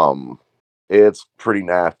 Mhm. It's pretty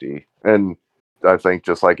nasty, and I think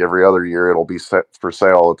just like every other year, it'll be set for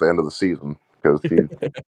sale at the end of the season because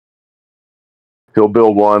he'll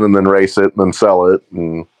build one and then race it and then sell it.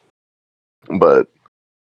 But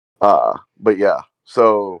yeah.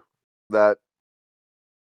 So that's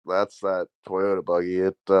that Toyota buggy.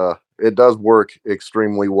 It does work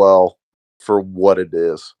extremely well for what it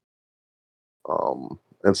is.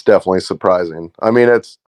 It's definitely surprising. I mean,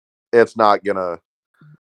 it's not gonna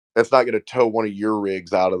tow one of your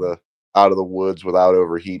rigs out of the woods without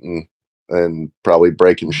overheating and probably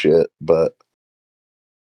breaking shit, but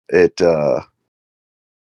it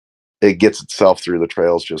it gets itself through the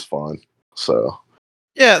trails just fine. So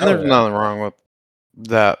Yeah, and Oh, there's yeah. nothing wrong with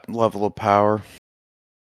that level of power.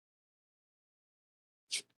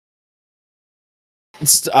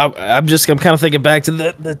 I'm kind of thinking back to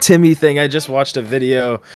the Timmy thing. I just watched a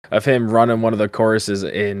video of him running one of the courses,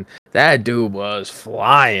 and that dude was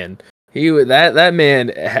flying. That man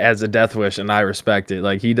has a death wish, and I respect it.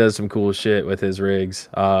 Like, he does some cool shit with his rigs.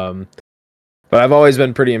 But I've always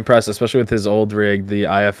been pretty impressed, especially with his old rig, the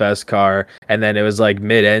IFS car, and then it was like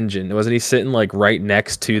mid-engine. Wasn't he sitting like right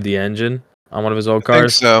next to the engine on one of his old I think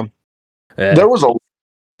cars? so. Yeah.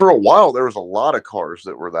 for a while there was a lot of cars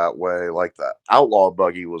that were that way. Like the Outlaw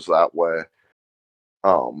buggy was that way.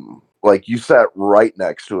 Like you sat right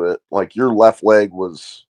next to it. Like your left leg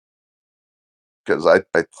was, because I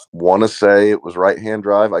want to say it was right hand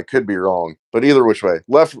drive. I could be wrong, but either which way,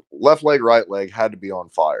 left leg, right leg had to be on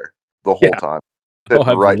fire the whole Yeah. time. Oh,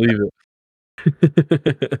 I Right, believe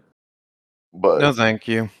it. but No, thank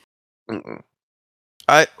you. mm-mm.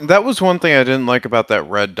 That was one thing I didn't like about that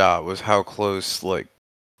red dot was how close like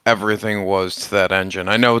everything was to that engine.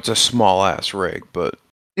 I know it's a small ass rig, but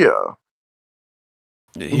yeah,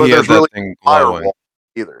 he but had there's that really thing glowing. firewall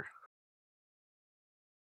either.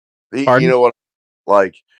 You Pardon? know what?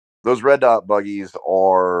 Like those red dot buggies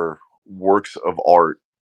are works of art,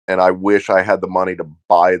 and I wish I had the money to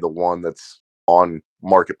buy the one that's on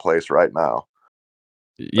marketplace right now.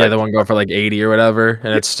 Yeah, the one going for like 80 or whatever,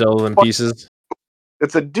 and it's still in pieces.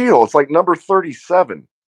 It's a deal. It's like number 37.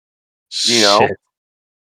 You know,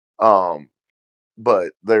 Shit.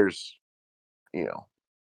 but there's,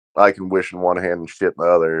 I can wish in one hand and shit in the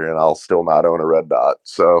other, and I'll still not own a red dot.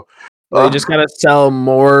 So, Well, you just gotta sell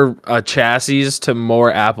more chassis to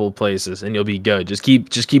more Apple places, and you'll be good. Just keep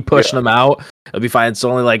pushing them out. It'll be fine. It's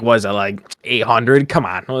only like, what is that, like 800? Come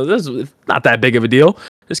on, well, this is not that big of a deal.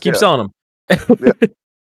 Just keep Yeah. selling them.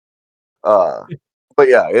 Yeah. But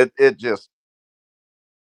yeah, it just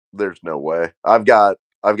there's no way. I've got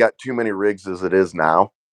too many rigs as it is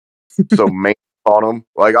now. So maintenance on them,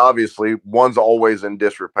 like obviously one's always in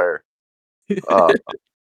disrepair. Uh,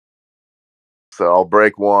 so I'll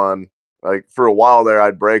break one. Like for a while there,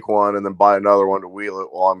 I'd break one and then buy another one to wheel it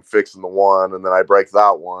while I'm fixing the one, and then I break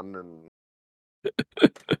that one, and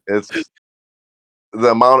it's the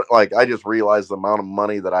amount. Like I just realized the amount of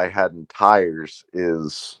money that I had in tires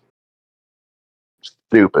is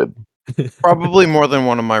stupid. Probably more than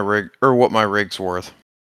one of my what my rig's worth.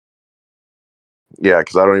 Yeah,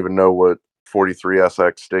 because I don't even know what 43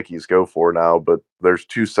 SX stickies go for now, but there's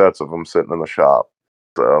 2 sets of them sitting in the shop.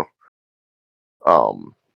 So, I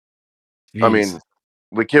mean,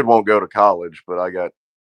 the kid won't go to college, but I got,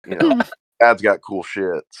 dad's got cool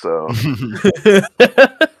shit. So,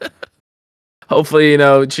 Hopefully,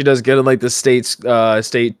 she does good in like the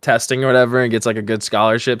state testing or whatever and gets like a good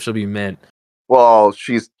scholarship. She'll be mint. well,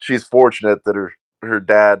 she's fortunate that her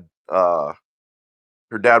dad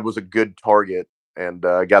was a good target and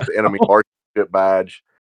got the enemy marksmanship badge.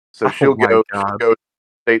 So she'll go to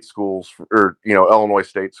state schools or Illinois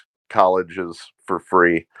State colleges for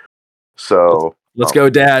free. So let's go,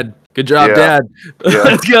 Dad. Good job, Dad. Yeah.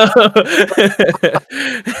 Let's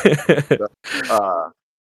go.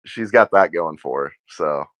 She's got that going for her.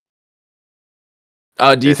 So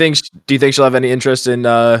do you think she'll have any interest in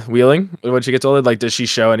wheeling when she gets older? Like, does she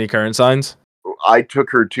show any current signs? I took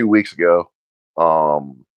her 2 weeks ago.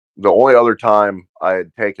 The only other time I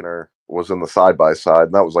had taken her was in the side by side,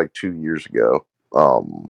 and that was like 2 years ago.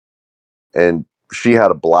 And she had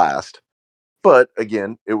a blast. But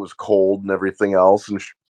again, it was cold and everything else, and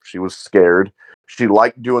she was scared. She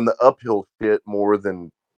liked doing the uphill shit more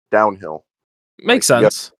than downhill. Makes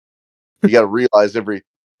sense. You got to realize every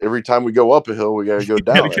time we go up a hill, we got to go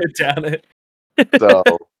down it. Down it. So,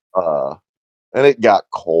 and it got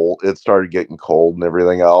cold. It started getting cold and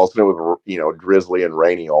everything else, and it was drizzly and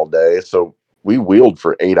rainy all day. So we wheeled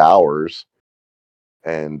for 8 hours,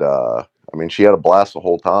 and I mean, she had a blast the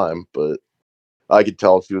whole time, but I could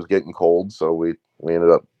tell she was getting cold, so we ended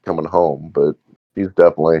up coming home. But she's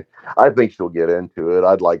definitely, I think she'll get into it.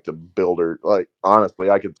 I'd like to build her. Like honestly,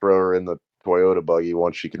 I could throw her in the Toyota buggy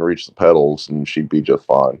once she can reach the pedals, and she'd be just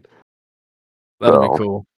fine. That'll be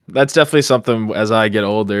cool. That's definitely something as I get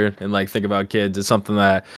older and like think about kids. It's something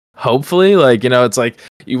that hopefully, like, it's like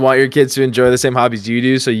you want your kids to enjoy the same hobbies you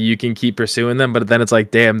do so you can keep pursuing them. But then it's like,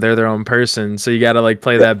 damn, they're their own person. So you got to like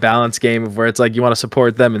play that balance game of where it's like you want to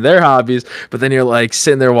support them and their hobbies. But then you're like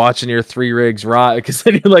sitting there watching your 3 rigs rot because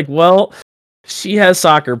then you're like, well, she has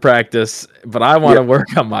soccer practice, but I want to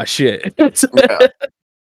work on my shit.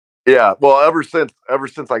 Yeah. Well, ever since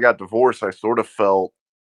I got divorced, I sort of felt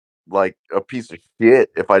like a piece of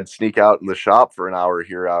shit if I'd sneak out in the shop for an hour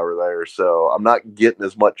here, hour there. So I'm not getting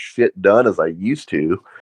as much shit done as I used to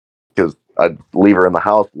because I'd leave her in the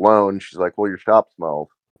house alone. She's like, "Well, your shop smells."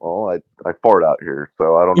 Well, I fart out here,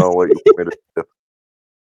 so I don't know what you want me to do.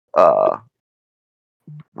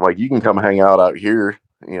 Like you can come hang out here,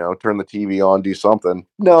 turn the TV on, do something.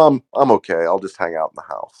 No, I'm okay. I'll just hang out in the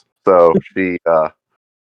house. So she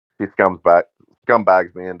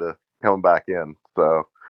scumbags me into coming back in. So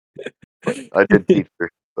I did teach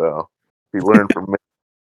her, so she learned from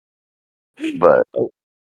me. But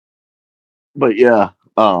yeah,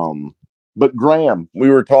 but Graham, we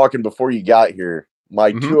were talking before you got here.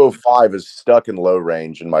 My 205 is stuck in low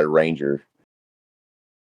range in my Ranger.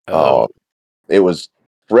 It was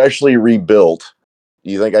freshly rebuilt.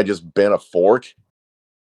 Do you think I just bent a fork,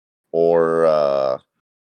 or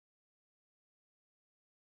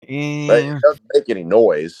it doesn't make any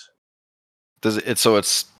noise? Does it? So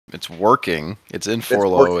it's working. It's in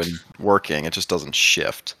 4-low and working. It just doesn't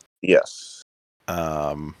shift. Yes.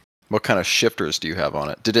 What kind of shifters do you have on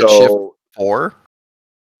it? Did it shift before?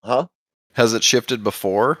 Huh? Has it shifted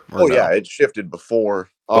before? Yeah, it shifted before.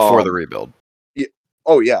 Before the rebuild. Yeah.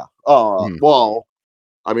 Oh yeah. Well,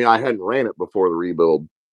 I mean, I hadn't ran it before the rebuild.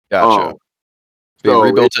 Gotcha. So you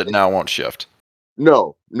rebuilt it now, won't shift.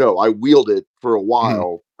 No. I wheeled it for a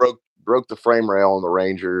while. Broke the frame rail on the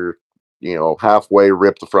Ranger. Halfway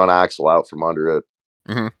ripped the front axle out from under it.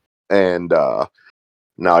 And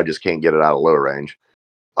now I just can't get it out of low range.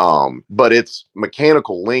 But it's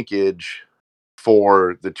mechanical linkage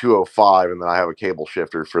for the 205, and then I have a cable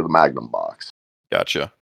shifter for the Magnum box.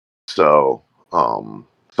 Gotcha. So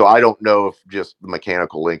I don't know if just the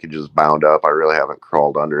mechanical linkage is bound up. I really haven't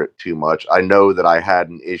crawled under it too much. I know that I had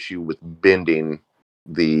an issue with bending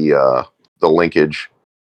the linkage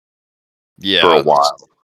for a while.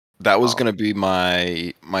 That was going to be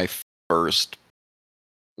my first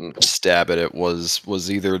stab at it was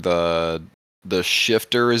either the the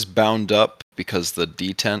shifter is bound up because the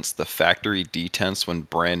detents, the factory detents, when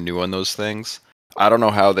brand new on those things. I don't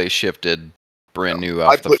know how they shifted brand new I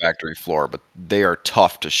off the put factory floor, but they are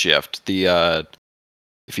tough to shift.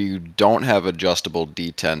 If you don't have adjustable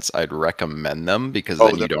detents, I'd recommend them because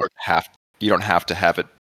then you don't have to have it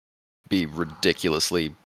be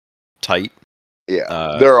ridiculously tight.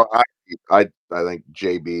 there are I think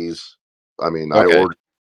JB's. I mean, I Okay. ordered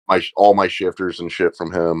all my shifters and shit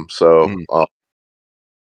from him. So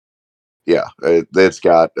yeah, it's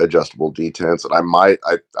got adjustable detents, and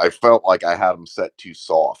I felt like I had them set too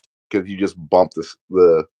soft because you just bump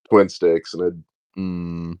the twin sticks and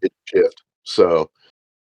it shift. So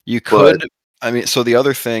You but could. I mean, so the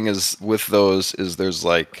other thing is with those is there's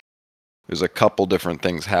a couple different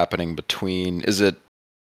things happening between. Is it?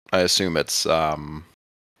 I assume it's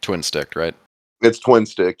twin stick, right? it's twin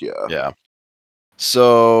stick, yeah. Yeah.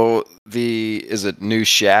 So is it new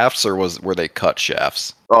shafts or were they cut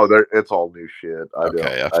shafts? Oh, it's all new shit.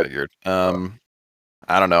 Okay, I figured.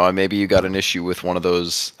 I don't know. Maybe you got an issue with one of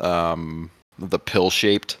those the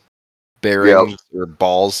pill-shaped Yeah, bearings or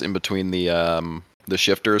balls in between the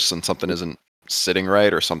shifters, and something isn't sitting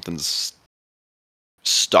right or something's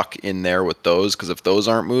stuck in there with those. Because if those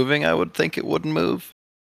aren't moving, I would think it wouldn't move.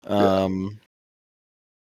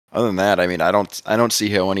 Other than that, I mean, I don't see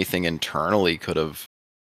how anything internally could have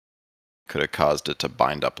caused it to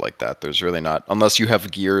bind up like that. There's really not, unless you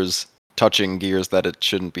have gears touching gears that it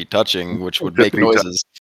shouldn't be touching, which would just make be noises.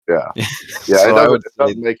 yeah. Yeah, So I would it say,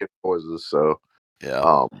 doesn't make any noises, so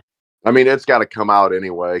yeah. I mean it's gotta come out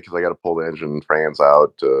anyway because I gotta pull the engine and fans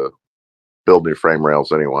out to build new frame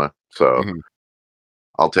rails anyway. So Mhm.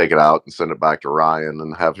 I'll take it out and send it back to Ryan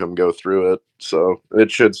and have him go through it. So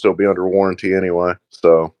it should still be under warranty anyway.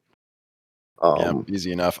 So Yeah,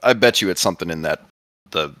 easy enough. I bet you it's something in that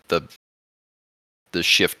the the the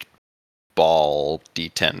shift ball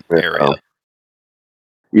detent area.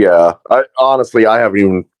 Yeah. I honestly I haven't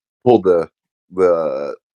even pulled the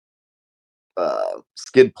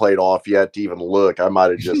skid plate off yet to even look. I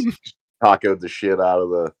might have just tacoed the shit out of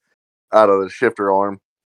the shifter arm.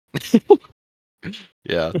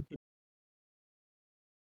 Yeah. That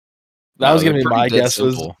No, was they're gonna be pretty my dead guess.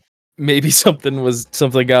 Was simple. maybe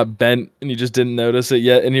something got bent and you just didn't notice it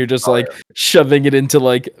yet, and you're just Oh, like shoving it into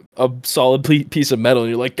like a solid piece of metal, and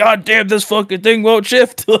you're like, God damn, this fucking thing won't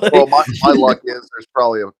shift. Like, Well, my luck is there's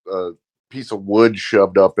probably a piece of wood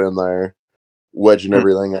shoved up in there, wedging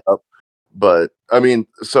everything up. But I mean,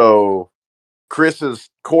 so Chris's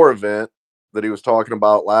core event that he was talking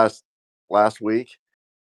about last week,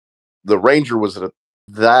 the Ranger was at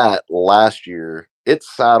that last year. It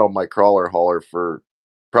sat on my crawler hauler for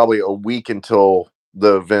probably a week until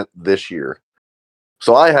the event this year.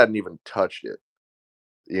 So I hadn't even touched it.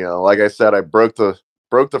 You know, like I said, I broke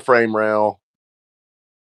the frame rail,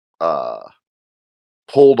 uh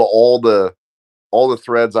pulled all the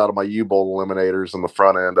threads out of my U-bolt eliminators on the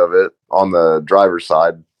front end of it on the driver's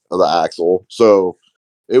side of the axle. So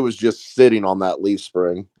it was just sitting on that leaf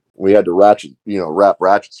spring. We had to wrap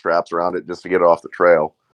ratchet straps around it just to get it off the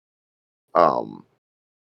trail.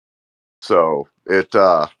 So it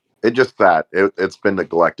just sat. It's been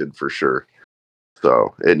neglected for sure.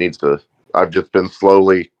 So it needs to. I've just been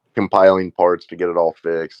slowly compiling parts to get it all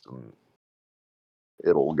fixed, and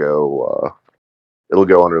it'll go. It'll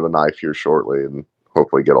go under the knife here shortly, and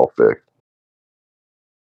hopefully get all fixed.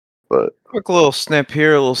 But Quick little snip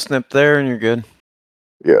here, a little snip there, and you're good.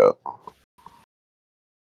 yeah,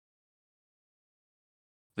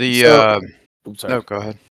 The So- oops, sorry. no, go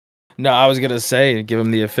ahead. No, I was gonna say, give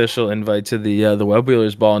him the official invite to the Web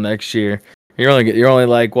Wheelers Ball next year. You're only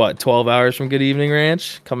like what 12 hours from Good Evening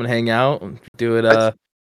Ranch. Come and hang out and do it. I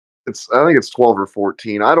think it's 12 or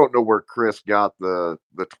 14. I don't know where Chris got the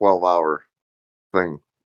 12-hour thing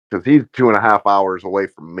because he's 2.5 hours away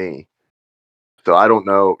from me. So I don't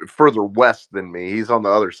know, further west than me. He's on the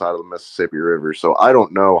other side of the Mississippi River. So I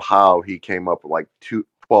don't know how he came up with like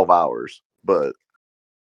 12 hours, but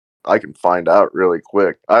I can find out really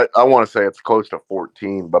quick. I want to say it's close to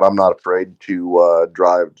 14, but I'm not afraid to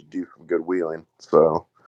drive to do some good wheeling. So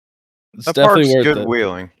It's That definitely park's worth good it.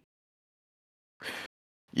 wheeling.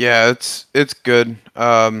 Yeah, it's good.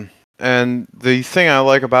 And the thing I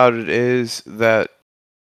like about it is that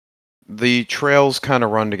the trails kind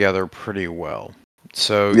of run together pretty well.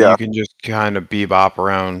 So yeah, you can just kind of bebop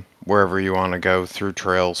around wherever you want to go through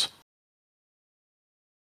trails.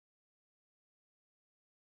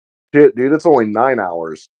 shit, dude, it's only 9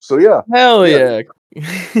 hours. So yeah, Hell yeah, yeah.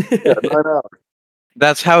 9 hours.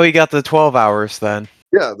 That's how he got the 12 hours then.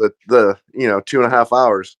 Yeah, the 2.5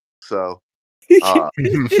 hours. So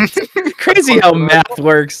crazy how math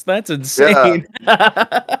works. That's insane.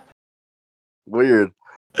 Weird.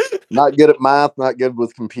 Not good at math, not good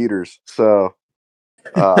with computers. So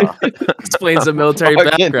Explains the military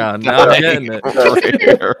Fucking background. Now I'm getting it.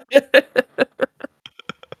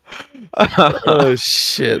 Oh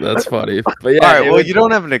shit, that's funny. But yeah, All right, well, you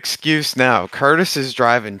don't have an excuse now. Curtis is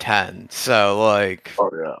driving 10, so like, oh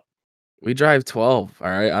yeah. we drive 12. All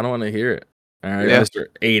right, I don't want to hear it. All right, Yeah. Mister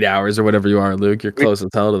 8 hours or whatever you are, Luke. You're close as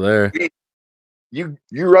hell to there. You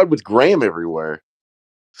ride with Graham everywhere.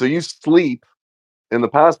 So you sleep in the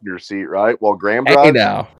passenger seat, right? While Graham drives.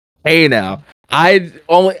 Hey now. I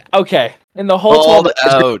only okay. In the whole Called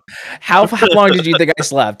 12 hours, out. how long did you think I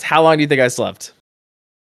slept? How long do you think I slept?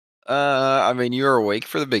 I mean, you were awake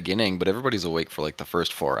for the beginning, but everybody's awake for like the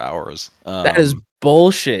first 4 hours. That is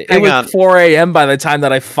bullshit. It hang was on. 4 a.m. by the time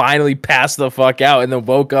that I finally passed the fuck out and then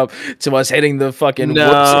woke up to us hitting the fucking wood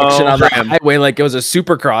section on the Graham. highway like it was a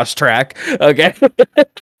supercross track. Okay.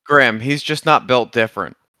 Graham, he's just not built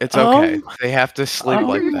different. It's okay. They have to sleep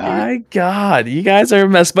like that. My God, you guys are a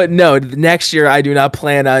mess. But no, next year I do not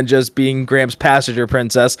plan on just being Graham's passenger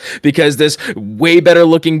princess because this way better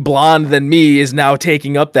looking blonde than me is now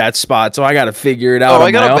taking up that spot. So I got to figure it out Oh, I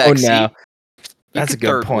on got a my back own seat. now. You That's a could good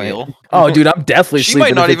third point. wheel. Oh, dude, I'm definitely She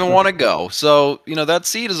sleeping. might not if it's- even want to go. So, that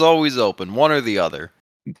seat is always open, one or the other.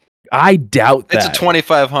 I doubt It's that. a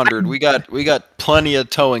 2500. We got plenty of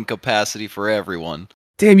towing capacity for everyone.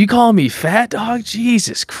 Damn, you calling me fat, dog?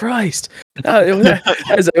 Jesus Christ. I'm going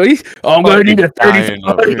to need a 35.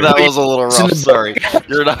 That was a little rough. Sorry.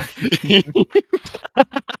 You're not.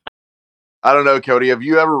 I don't know, Cody. Have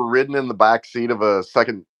you ever ridden in the back seat of a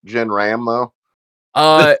second gen Ram though?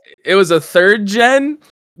 It was a third gen,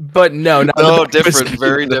 but no, Different,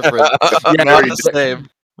 very different. Yeah, Not the same.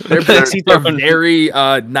 Their back seats are very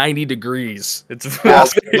 90 degrees. It's Well,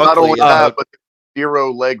 not luckily, only that, but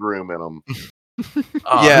zero leg room in them.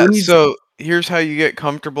 Yeah, so here's how you get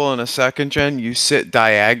comfortable in a second gen. You sit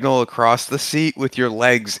diagonal across the seat with your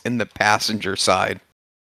legs in the passenger side.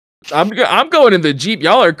 I'm going in the Jeep.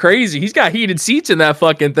 Y'all are crazy. He's got heated seats in that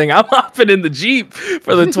fucking thing. I'm hopping in the Jeep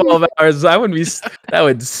for the 12 hours. That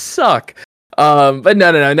would suck. But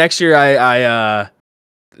no. Next year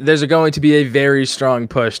there's going to be a very strong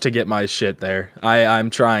push to get my shit there. I'm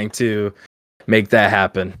trying to make that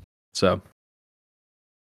happen. So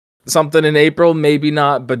something in April, maybe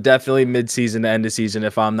not, but definitely mid-season to end of season.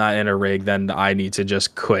 If I'm not in a rig, then I need to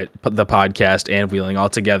just quit the podcast and wheeling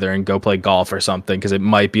altogether and go play golf or something because it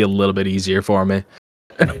might be a little bit easier for me.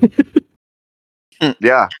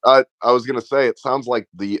 Yeah, I was gonna say it sounds like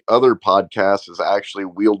the other podcast has actually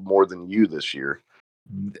wheeled more than you this year.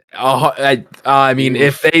 I mean,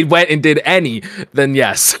 if they went and did any, then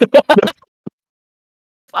yes.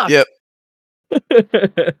 Yep.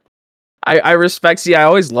 I respect. See, I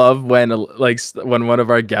always love when when one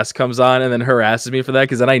of our guests comes on and then harasses me for that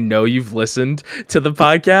because then I know you've listened to the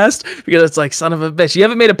podcast because it's like, son of a bitch, you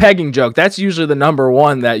haven't made a pegging joke. That's usually the number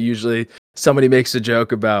one that usually somebody makes a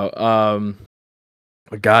joke about.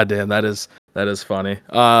 But goddamn, that is funny.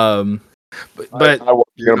 But I wasn't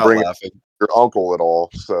You're gonna not bring laughing. your uncle at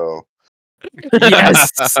all. So yes.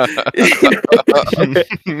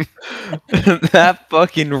 That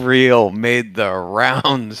fucking reel made the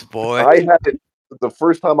rounds, boy. I had it the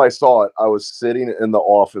first time I saw it. I was sitting in the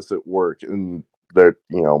office at work, and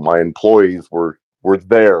my employees were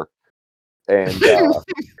there, and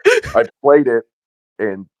I played it,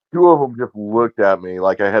 and two of them just looked at me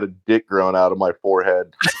like I had a dick growing out of my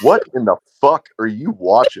forehead. What in the fuck are you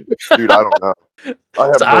watching, dude? I don't know. I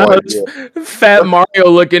have no idea. Fat Mario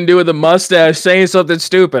looking dude with a mustache saying something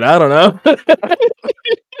stupid. I don't know.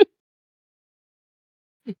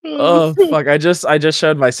 Oh fuck! I just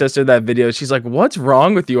showed my sister that video. She's like, "What's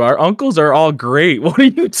wrong with you? Our uncles are all great. What are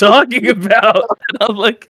you talking about?" And I'm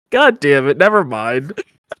like, "God damn it! Never mind."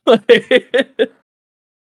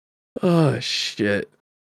 Oh shit.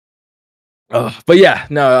 Oh, but yeah,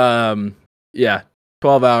 no. Yeah,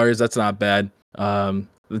 12 hours. That's not bad.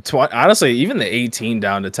 Honestly, even the 18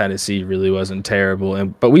 down to Tennessee really wasn't terrible.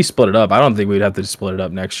 But we split it up. I don't think we'd have to split it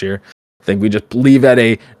up next year. I think we just leave at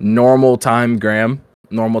a normal time, Graham.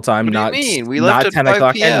 Normal time, What do you not mean? We not left at 10 5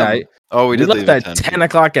 o'clock p.m. at night. Oh, we did left leave at at 10 10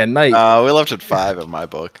 o'clock at night. We left at 5 in my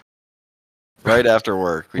book. Right after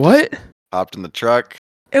work. We What? just hopped in the truck.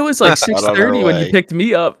 It was like Got on our 6:30 when you way. picked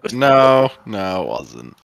me up. No, it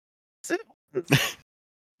wasn't.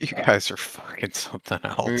 You guys are fucking something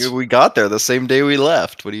else. We got there the same day we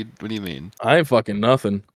left. What do you mean? I ain't fucking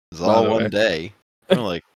nothing. It was By all the one way. day. We were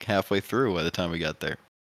like halfway through by the time we got there.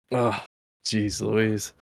 Oh, jeez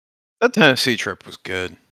Louise. That Tennessee trip was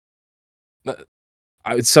good.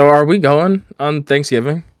 So are we going on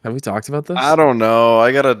Thanksgiving? Have we talked about this? I don't know.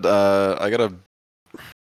 I gotta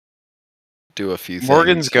do a few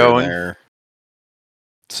Morgan's things here and going. there.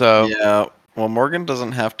 So Yeah. Well, Morgan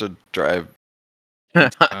doesn't have to drive.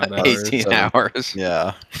 18 so- hours.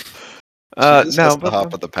 Yeah. She just No, has to but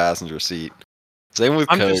hop at the passenger seat. Same with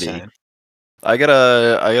I'm just Cody. saying. I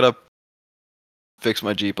gotta fix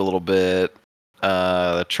my Jeep a little bit.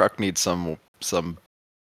 The truck needs some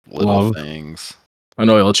little Love. things. An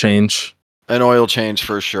oil change. An oil change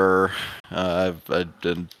for sure. I've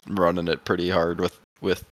been running it pretty hard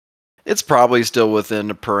with. It's probably still within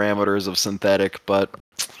the parameters of synthetic, but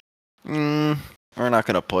we're not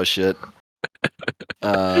gonna push it.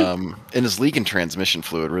 And it's leaking transmission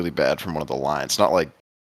fluid really bad from one of the lines. Not like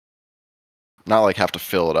have to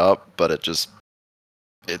fill it up, but it's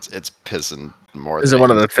pissing more Is than it one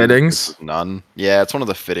of the used to fittings? versus none. Yeah, it's one of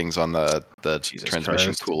the fittings on the Jesus transmission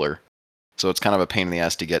Christ. cooler. So it's kind of a pain in the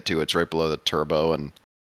ass to get to. It's right below the turbo, and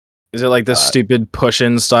Is it like the stupid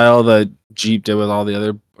push-in style that Jeep did with all the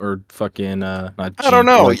other, or fucking not Jeep? I don't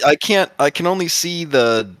know. Like, I can only see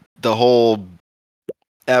the whole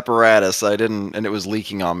apparatus. I didn't, and it was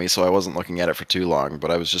leaking on me, so I wasn't looking at it for too long. But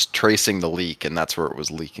I was just tracing the leak, and that's where it was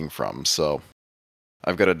leaking from. So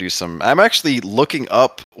I've got to do some. I'm actually looking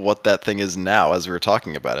up what that thing is now as we were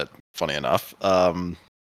talking about it. Funny enough,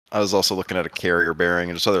 I was also looking at a carrier bearing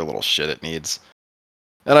and just other little shit it needs.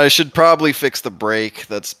 And I should probably fix the brake.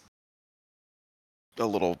 That's a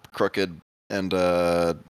little crooked, and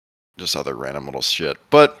just other random little shit.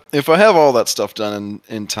 But if I have all that stuff done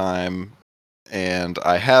in time, and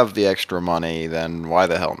I have the extra money, then why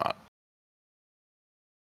the hell not?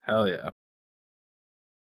 hell yeah.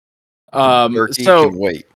 Turkey So can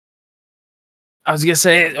wait. I was gonna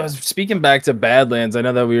say, I was speaking back to Badlands. I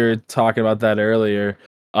know that we were talking about that earlier.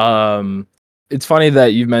 It's funny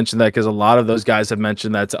that you mentioned that because a lot of those guys have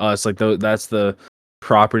mentioned that to us. Like, that's the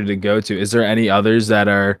property to go to. Is there any others that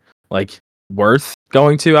are like worth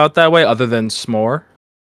going to out that way other than S'more?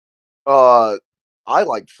 I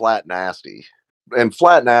like Flat Nasty, and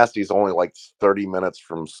Flat Nasty is only like 30 minutes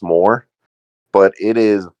from S'more, but it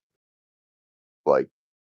is like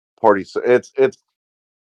party. It's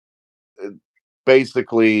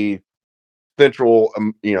basically central,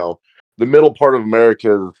 the middle part of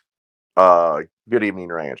America's Good Evening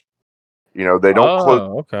Ranch. They don't close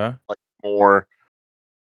Oh, okay. like more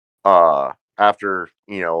after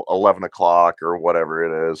 11 o'clock or whatever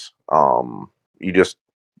it is. You just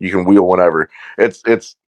you can wheel whenever.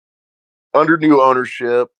 It's under new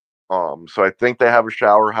ownership. So I think they have a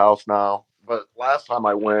shower house now. But last time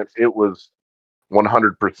I went, it was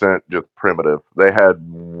 100% just primitive. They had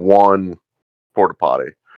one porta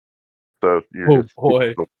potty, so you're Oh just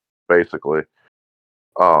boy. basically.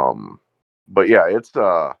 Um, but yeah, it's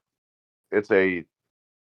a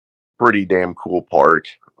pretty damn cool park.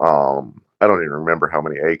 I don't even remember how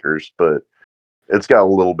many acres, but it's got a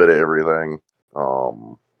little bit of everything.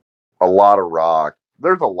 Um, a lot of rock.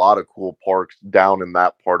 There's a lot of cool parks down in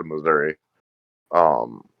that part of Missouri.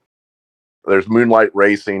 Um, there's Moonlight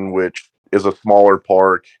Racing, which is a smaller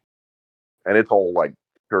park, and it's all like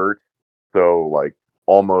dirt, so like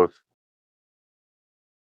almost.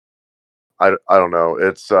 I don't know.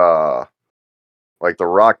 It's like the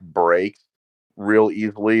rock breaks real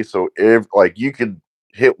easily, so if like you could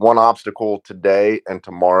hit one obstacle today and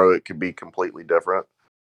tomorrow it could be completely different.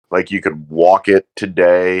 Like you could walk it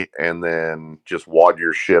today and then just wad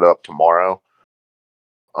your shit up tomorrow.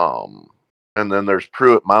 And then there's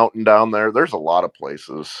Pruitt Mountain down there. There's a lot of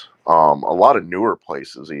places, a lot of newer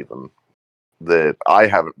places even that I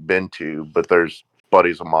haven't been to, but there's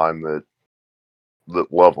buddies of mine that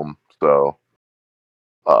love them. So,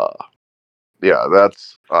 uh, yeah,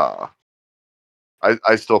 that's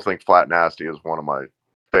I still think Flat Nasty is one of my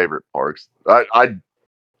favorite parks.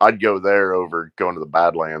 I'd go there over going to the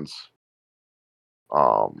Badlands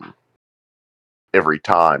um, every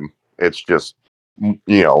time. It's just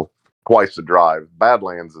twice the drive.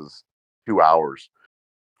 Badlands is 2 hours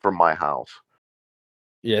from my house.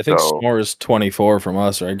 Yeah, I think So S'more is 24 from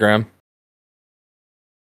us, right, Graham?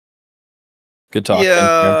 Good talk. Thank you.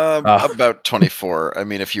 Yeah, Ah. about 24. I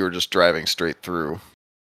mean, if you were just driving straight through,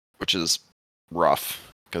 which is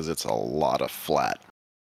rough because it's a lot of flat.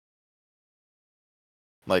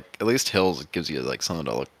 Like at least hills, it gives you like something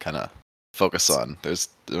to look kind of focus on.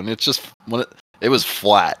 When it's just when it was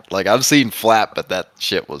flat. Like I've seen flat, but that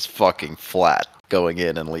shit was fucking flat going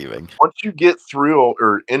in and leaving. once you get through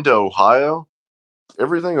or into Ohio,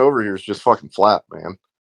 everything over here is just fucking flat, man.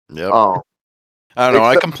 Yep. Um, I don't know.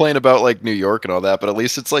 I except complain about like New York and all that, but at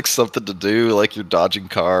least it's like something to do. Like you're dodging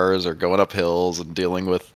cars or going up hills and dealing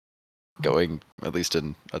with going, at least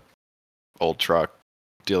in a old truck,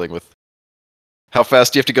 dealing with how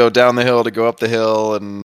fast you have to go down the hill to go up the hill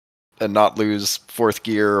and not lose fourth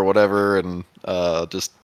gear or whatever, and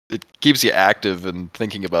just it keeps you active and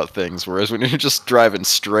thinking about things. Whereas when you're just driving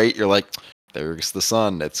straight, you're like, there's the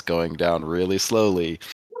sun, it's going down really slowly.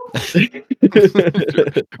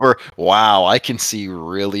 Or wow, I can see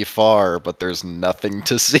really far, but there's nothing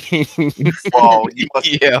to see. Well, you must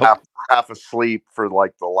be Yeah. half asleep for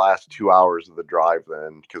like the last 2 hours of the drive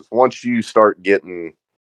then, because once you start getting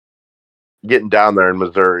down there in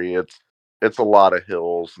Missouri, it's a lot of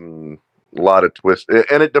hills and a lot of twists,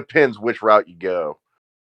 and it depends which route you go.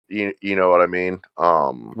 You know what I mean?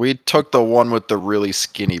 We took the one with the really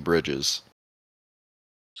skinny bridges.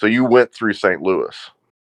 So you went through St. Louis,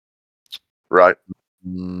 right?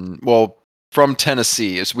 Well, from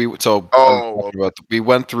Tennessee, we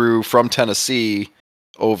went through from Tennessee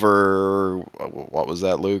over what was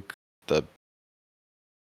that, Luke? The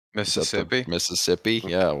Mississippi. Mississippi.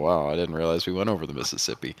 Yeah, wow, I didn't realize we went over the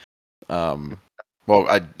Mississippi. Well,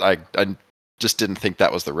 I just didn't think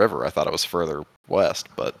that was the river. I thought it was further west,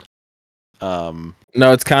 but No,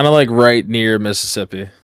 it's kind of like right near Mississippi.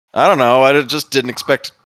 I don't know. I just didn't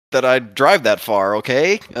expect that I'd drive that far.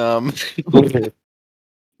 Okay. Did you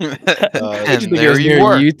And think it there was you near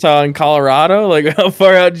were. Utah and Colorado? Like, how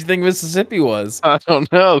far out do you think Mississippi was? I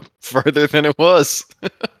don't know. Further than it was.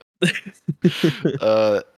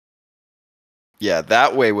 Yeah,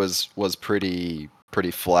 that way was pretty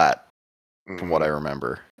flat from what I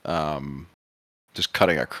remember. Just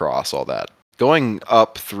cutting across all that. Going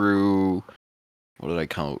up through, what did I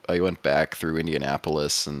count? I went back through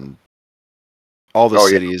Indianapolis and all the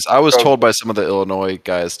cities. I was told by some of the Illinois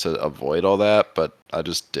guys to avoid all that, but I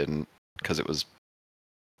just didn't because it was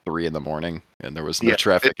 3 a.m. and there was no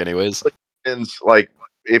traffic anyways. And like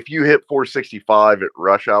if you hit 465 at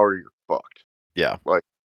rush hour, you're fucked. Yeah, like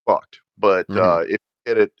fucked. But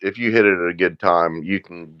if you hit it at a good time, you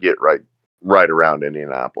can get right around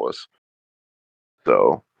Indianapolis.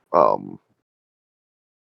 So,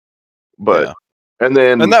 but and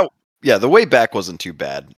the way back wasn't too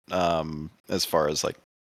bad. As far as like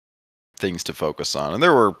things to focus on, and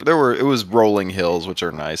there were it was rolling hills, which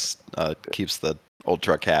are nice. Keeps the old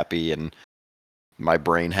truck happy and my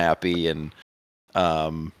brain happy, and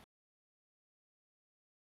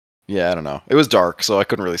yeah, I don't know. It was dark, so I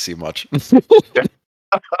couldn't really see much.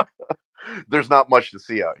 there's not much to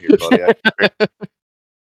see out here, buddy.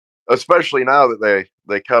 Especially now that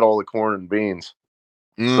they cut all the corn and beans.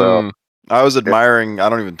 So I was admiring. I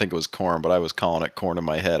don't even think it was corn, but I was calling it corn in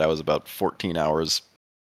my head. I was about 14 hours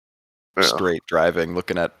straight driving,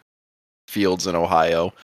 looking at fields in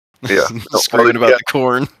Ohio. Yeah, screaming about the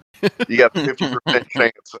corn. You got 50%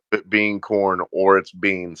 chance of it being corn or it's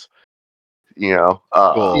beans. You know,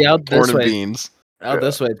 corn and beans. Out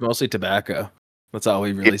this way, it's mostly tobacco. That's all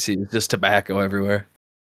we really see. It's just tobacco everywhere.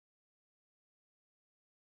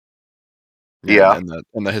 Yeah, and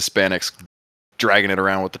the Hispanics dragging it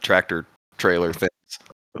around with the tractor trailer things.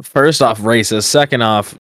 First off, racist. Second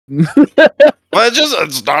off, well,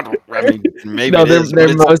 it's not. I mean, maybe no, it is.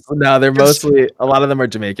 They're mostly. A lot of them are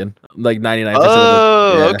Jamaican. Like 99%.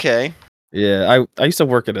 Oh, okay. Yeah, I used to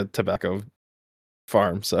work at a tobacco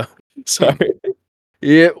farm, so sorry.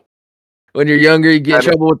 Yeah, when you're younger, you get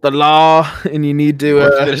in trouble with the law, and you need to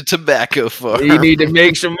work at a tobacco farm. You need to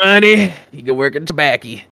make some money. You can work at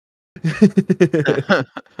tobacco.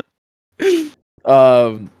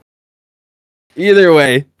 Either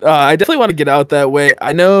way, I definitely want to get out that way.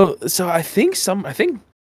 I know. So I think what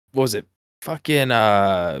was it? Fucking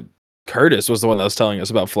Curtis was the one that was telling us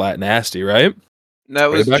about Flat Nasty, right? That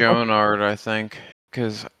was Jonard, I think,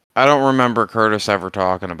 because I don't remember Curtis ever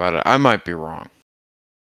talking about it. I might be wrong.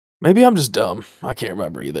 Maybe I'm just dumb. I can't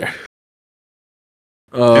remember either.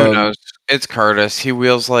 Who knows? It's Curtis. He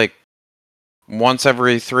wheels like once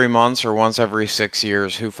every 3 months or once every 6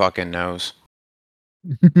 years. Who fucking knows?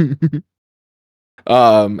 And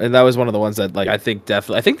that was one of the ones that, like, I think that's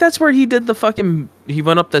where he did he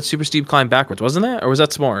went up that super steep climb backwards, wasn't that? Or was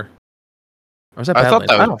that S'more? Or was that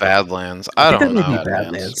Badlands? I thought that was Badlands. I don't know.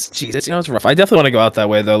 Badlands. Jeez, it's rough. I definitely want to go out that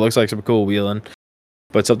way though. It looks like some cool wheeling.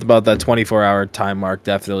 But something about that 24-hour time mark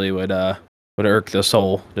definitely would irk the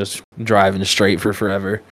soul. Just driving straight for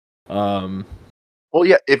forever. Well,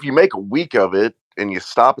 yeah, if you make a week of it and you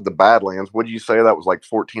stop at the Badlands, would you say that was like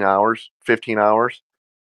 14 hours, 15 hours?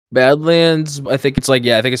 Badlands, I think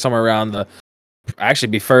it's somewhere around actually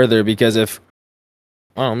be further because let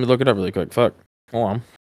me look it up really quick. Fuck. Hold on.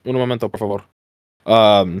 Un momento, por favor.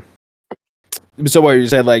 So what you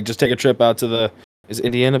say, like, just take a trip out to is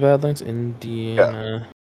Indiana Badlands? Indiana.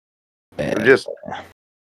 Yeah.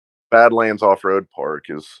 Badlands Off-Road Park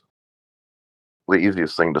is the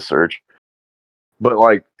easiest thing to search. But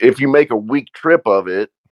like, if you make a week trip of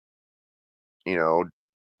it, you know,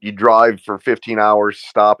 you drive for 15 hours,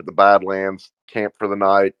 stop at the Badlands, camp for the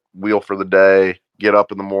night, wheel for the day, get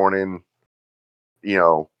up in the morning,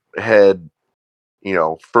 head,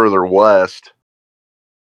 further west.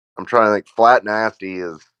 I'm trying to think. Flat Nasty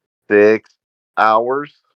is 6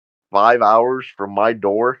 hours, 5 hours from my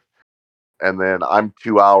door. And then I'm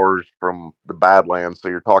 2 hours from the Badlands. So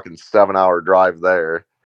you're talking 7-hour drive there.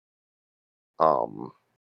 And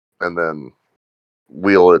then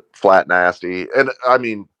wheel at Flat Nasty. And I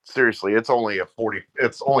mean, seriously, it's only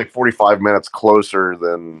 45 minutes closer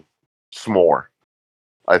than S'more,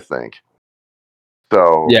 I think.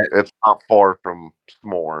 So Yeah. it's not far from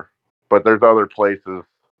S'more. But there's other places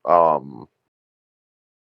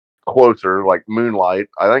closer, like Moonlight.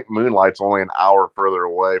 I think Moonlight's only an hour further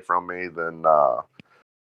away from me than the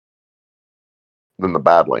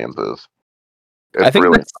Badlands is.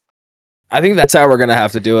 It's I think that's how we're gonna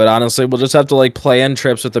have to do it. Honestly, we'll just have to like plan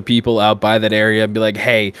trips with the people out by that area and be like,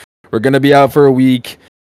 "Hey, we're gonna be out for a week.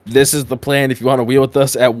 This is the plan. If you want to wheel with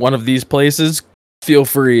us at one of these places, feel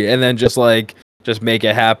free." And then just make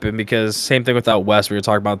it happen. Because same thing with out west. We were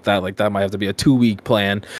talking about that. Like that might have to be a 2-week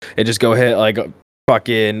plan and just go hit like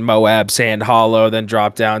fucking Moab, Sand Hollow, then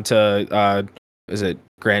drop down to is it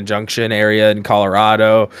Grand Junction area in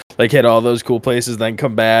Colorado? Like hit all those cool places, then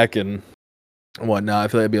come back and whatnot. I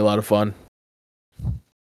feel like it'd be a lot of fun.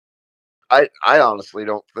 I honestly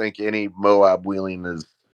don't think any Moab wheeling is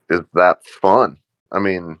that fun. I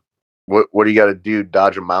mean, what do you got to do?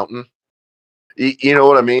 Dodge a mountain? You know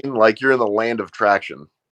what I mean? Like you're in the land of traction.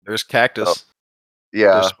 There's cactus.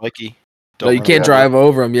 Yeah. They're spiky. No, you can't drive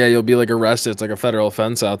over them. Yeah, you'll be like arrested. It's like a federal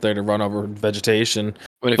offense out there to run over vegetation.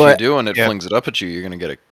 But if you do and it flings it up at you, you're gonna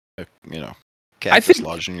get a cactus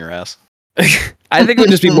lodged in your ass. I think it would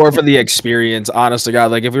just be more for the experience, honest to God.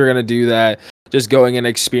 Like if we were gonna do that, just going and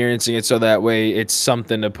experiencing it so that way it's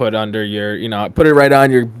something to put under your, put it right on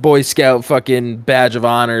your Boy Scout fucking badge of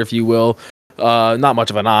honor, if you will. Not much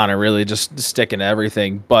of an honor, really, just sticking to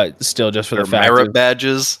everything, but still just for the fact merit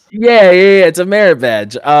badges. Yeah, it's a merit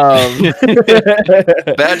badge.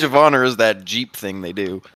 Badge of honor is that Jeep thing they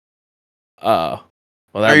do. Well,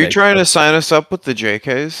 are you trying to sign us up with the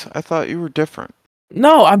JKs? I thought you were different.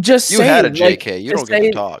 No, I'm just saying. You had a JK. You don't get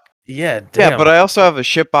to talk. Yeah, damn. Yeah, but I also have a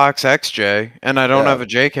Shipbox XJ, and I don't have a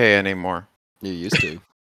JK anymore. You used to.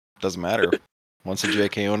 Doesn't matter. Once a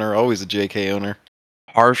JK owner, always a JK owner.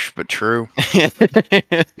 Harsh, but true.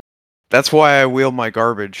 That's why I wheel my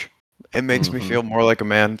garbage. It makes me feel more like a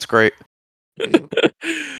man. It's great.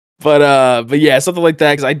 But yeah, something like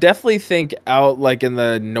that. Because I definitely think out like in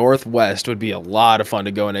the Northwest would be a lot of fun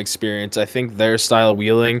to go and experience. I think their style of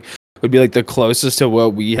wheeling would be like the closest to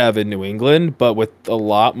what we have in New England, but with a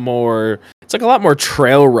lot more. It's like a lot more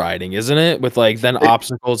trail riding, isn't it? With like then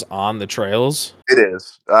obstacles on the trails. It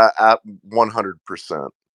is at 100%.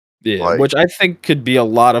 Yeah, which I think could be a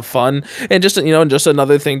lot of fun, and just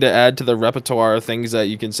another thing to add to the repertoire of things that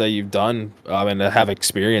you can say you've done and to have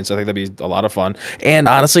experience. I think that'd be a lot of fun, and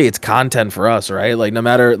honestly, it's content for us, right? Like no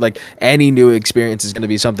matter like any new experience is going to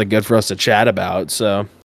be something good for us to chat about. So,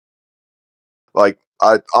 like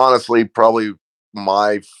I honestly probably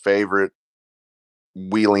my favorite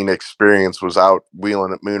wheeling experience was out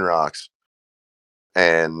wheeling at Moon Rocks,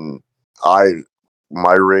 and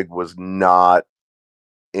my rig was not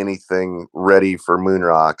anything ready for Moon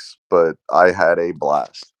Rocks, but I had a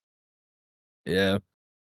blast. Yeah.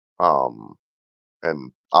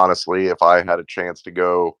 And honestly, if I had a chance to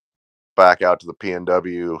go back out to the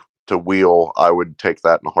PNW to wheel, I would take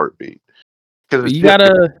that in a heartbeat. Because you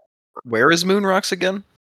gotta. Where is Moon Rocks again?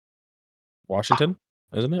 Washington,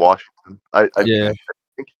 isn't it? Washington. I yeah.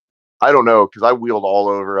 I don't know, because I wheeled all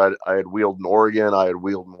over. I had wheeled in Oregon. I had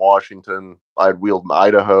wheeled in Washington. I had wheeled in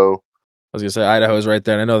Idaho. I was gonna say Idaho is right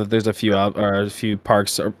there. And I know that there's a few a few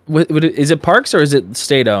parks. Is it parks or is it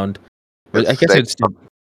state owned? I guess it's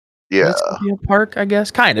yeah, a park. I guess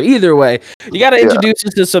kind of. Either way, you got to introduce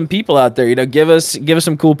us to some people out there. Give us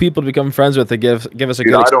some cool people to become friends with. To give us a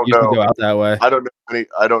good excuse to go out that way.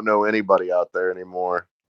 I don't know anybody out there anymore.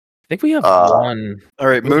 I think we have one. All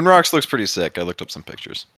right, Moon Rocks looks pretty sick. I looked up some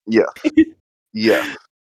pictures. Yeah, yeah.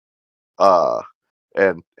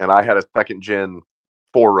 And I had a second gen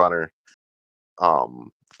 4Runner,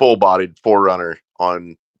 full bodied 4Runner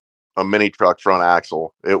on a mini truck front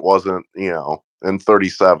axle. It wasn't, in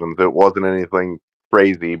 37s. It wasn't anything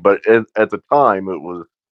crazy, but at the time it was,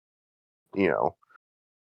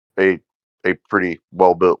 a pretty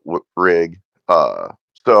well built rig.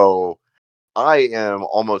 So I am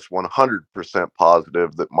almost 100%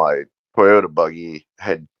 positive that my Toyota buggy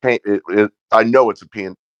had I know it's a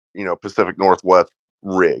Pacific Northwest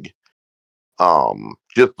rig.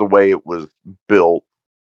 Just the way it was built.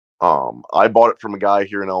 I bought it from a guy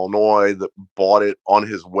here in Illinois that bought it on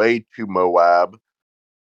his way to Moab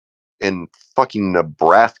in fucking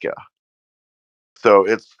Nebraska. So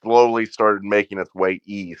it slowly started making its way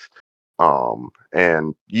east.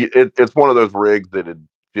 And it's one of those rigs that had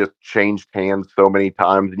just changed hands so many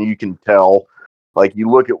times, and you can tell, like, you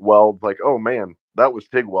look at welds, like, oh man, that was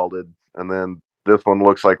TIG welded, and then this one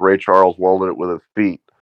looks like Ray Charles welded it with his feet.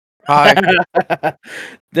 Hi.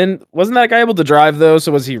 Then wasn't that guy able to drive though?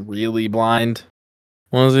 So was he really blind?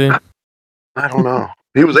 Was he? I don't know.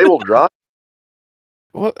 He was able to drive.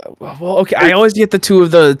 Well, okay. I always get the two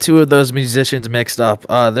of those musicians mixed up.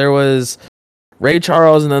 There was Ray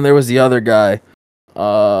Charles, and then there was the other guy.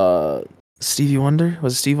 Stevie Wonder.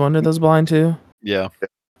 Was it Stevie Wonder that was blind too? Yeah.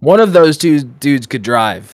 One of those two dudes could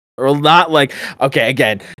drive. Or not, like, okay,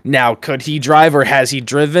 again, now could he drive or has he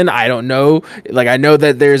driven? I don't know. Like, I know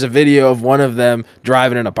that there's a video of one of them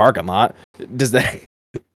driving in a parking lot. Does that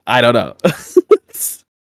I don't know.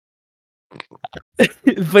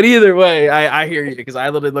 But either way, I hear you, because I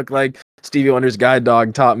literally look like Stevie Wonder's guide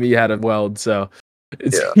dog taught me how to weld, so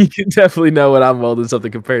you can definitely know when I'm welding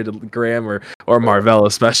something compared to Graham or Marvell,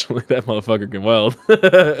 especially. That motherfucker can weld.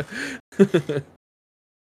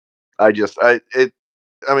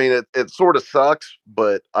 It sort of sucks,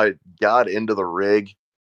 but I got into the rig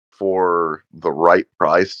for the right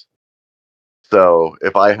price. So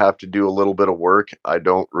if I have to do a little bit of work, I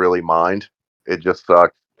don't really mind. It just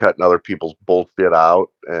sucks cutting other people's bullshit out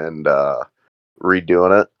and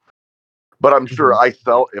redoing it. But I'm sure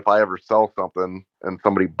if I ever sell something and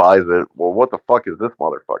somebody buys it, well, what the fuck is this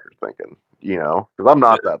motherfucker thinking? Because I'm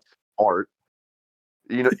not that smart.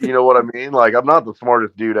 You know what I mean? Like, I'm not the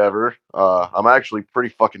smartest dude ever. I'm actually pretty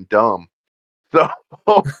fucking dumb. So,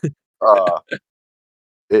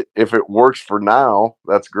 if it works for now,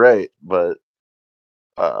 that's great. But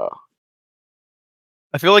I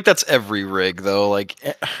feel like that's every rig though. Like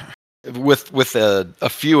with a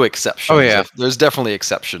few exceptions. Oh, yeah. There's definitely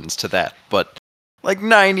exceptions to that, but like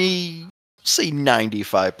 95%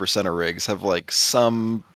 of rigs have like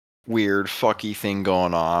some weird fucky thing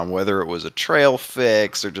going on, whether it was a trail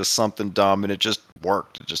fix or just something dumb, and it just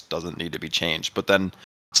worked. It just doesn't need to be changed. But then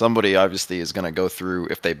somebody obviously is going to go through,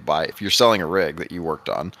 if you're selling a rig that you worked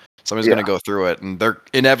on, somebody's going to go through it, and they're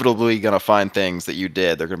inevitably going to find things that you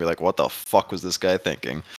did. They're going to be like, what the fuck was this guy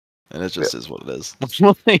thinking? And it just is what it is.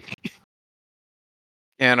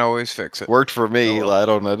 Can't always fix it. Worked for me. Oh, well. I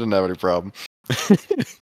didn't have any problem.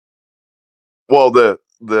 well,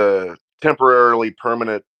 the temporarily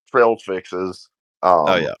permanent trail fixes,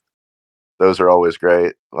 Oh yeah. those are always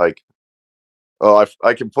great. Like, oh,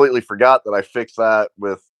 I completely forgot that I fixed that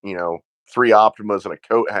with 3 Optimas and a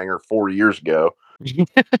coat hanger 4 years ago.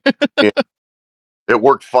 It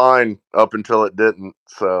worked fine up until it didn't.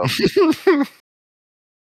 So,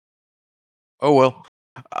 Oh well.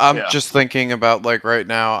 I'm Yeah. just thinking about, like, right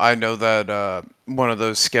now, I know that one of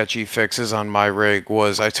those sketchy fixes on my rig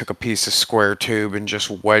was I took a piece of square tube and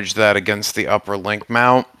just wedged that against the upper link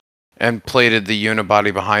mount and plated the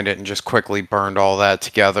unibody behind it and just quickly burned all that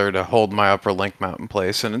together to hold my upper link mount in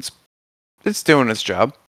place, and it's doing its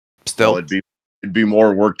job still. well, it'd be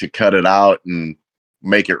more work to cut it out and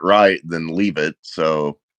make it right than leave it.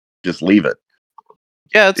 So just leave it.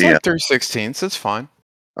 Yeah, it's like 3/16. It's fine.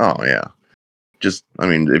 Oh yeah.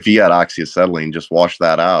 If you got oxyacetylene, just wash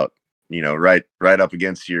that out. Right up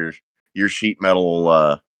against your sheet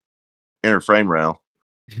metal inner frame rail.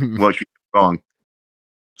 What you wrong?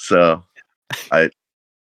 So I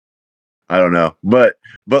don't know, but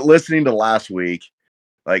listening to last week,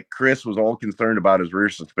 like, Chris was all concerned about his rear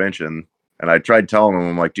suspension, and I tried telling him,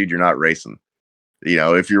 I'm like, dude, you're not racing.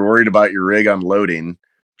 If you're worried about your rig unloading,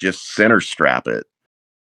 just center strap it.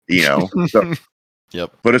 So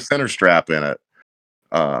Yep. put a center strap in it.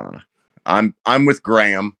 I'm with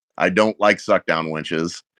Graham. I don't like suck down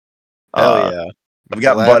winches. Hell yeah. I've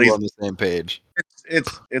got Glad buddies. we're on the same page. It's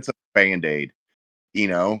a band-aid.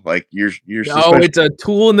 Like your No, suspension. it's a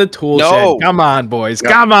tool in the tool No. shed. Come on, boys. Yeah.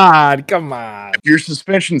 Come on. If your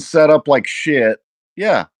suspension's set up like shit,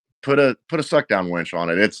 yeah, put a suck down winch on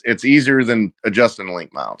it. It's easier than adjusting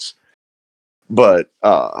link mounts. But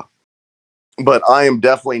I am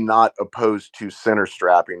definitely not opposed to center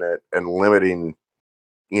strapping it and limiting,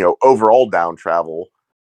 overall down travel.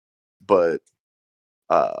 But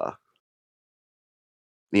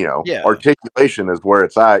Yeah. articulation is where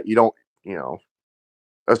it's at. You don't,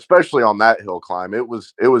 especially on that hill climb, it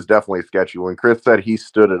was definitely sketchy. When Chris said he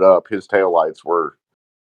stood it up, his taillights were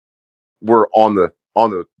on the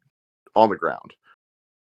ground.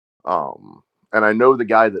 And I know the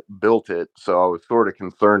guy that built it, so I was sort of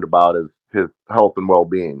concerned about his health and well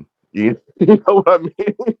being. You know what I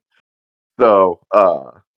mean? So,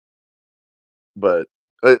 but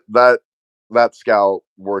that scout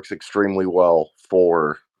works extremely well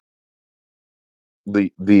for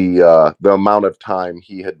the amount of time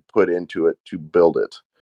he had put into it to build it.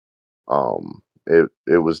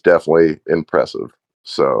 It was definitely impressive.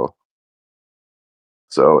 So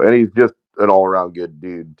and he's just an all around good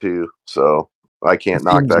dude too. So I can't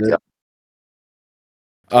knock that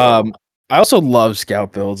guy. I also love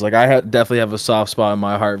scout builds. Like definitely have a soft spot in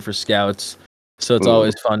my heart for scouts. So it's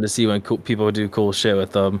always fun to see when people do cool shit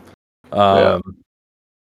with them.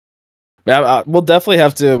 Yeah, we'll definitely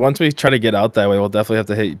have to, once we try to get out that way, we'll definitely have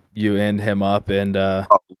to hit you and him up and try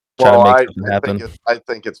to make something happen. I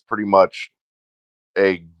think it's pretty much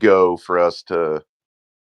a go for us to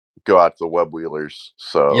go out to the Web Wheelers.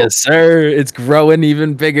 So yes, sir. It's growing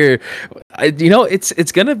even bigger.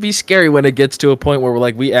 It's gonna be scary when it gets to a point where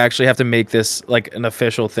we actually have to make this like an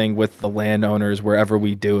official thing with the landowners wherever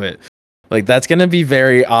we do it. Like that's gonna be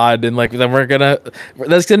very odd, and like then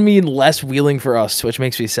that's gonna mean less wheeling for us, which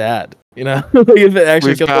makes me sad. You know, if it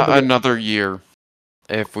actually we've got another year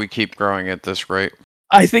if we keep growing at this rate.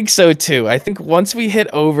 I think so too. I think once we hit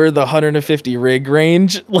over the 150 rig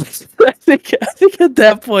range, I think at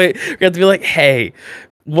that point we have to be like, hey,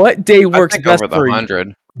 what day works best over for 100?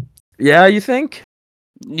 You? Yeah, you think?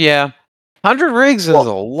 Yeah, 100 rigs is a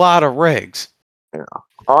lot of rigs. Yeah,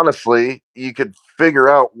 honestly, you could figure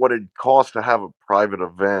out what it'd cost to have a private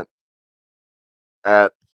event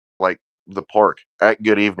at like the park at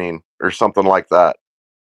Good Evening or something like that.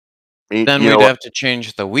 Then we'd have to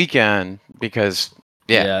change the weekend because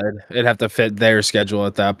it'd have to fit their schedule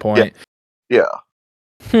at that point. Yeah.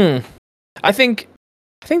 I think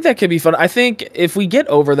that could be fun. I think if we get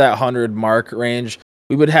over that 100 mark range,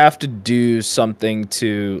 we would have to do something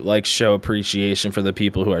to like show appreciation for the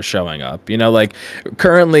people who are showing up. You know, like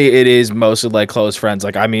currently it is mostly like close friends.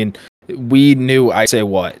 Like, I mean, we knew, I say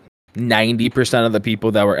what, 90% of the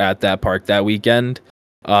people that were at that park that weekend.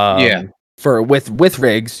 For with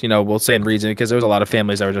rigs, you know, we'll say in reason, because there was a lot of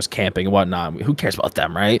families that were just camping and whatnot. Who cares about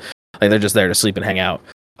them, right? Like they're just there to sleep and hang out.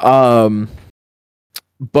 But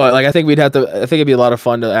like I think it'd be a lot of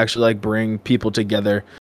fun to actually like bring people together.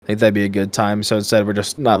 I think that'd be a good time. So instead we're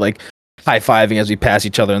just not like high-fiving as we pass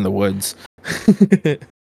each other in the woods.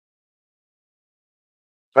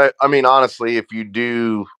 I mean, honestly, if you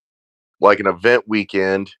do like an event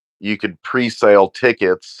weekend, you could pre-sale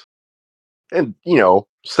tickets and, you know,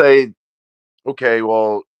 say, okay,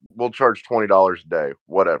 well, we'll charge $20 a day,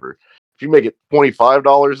 whatever. If you make it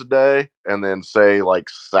 $25 a day and then say like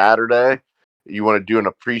Saturday, you want to do an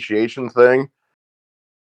appreciation thing,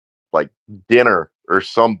 like dinner or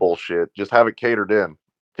some bullshit, just have it catered in.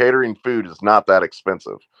 Catering food is not that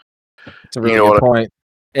expensive. It's a really good point.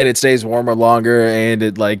 And it stays warmer longer, and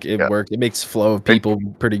it works. It makes flow of people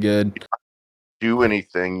pretty good. Do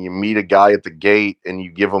anything, you meet a guy at the gate and you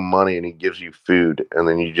give him money and he gives you food and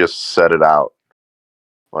then you just set it out.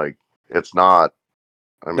 Like, it's not,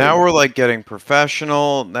 I mean, now we're like getting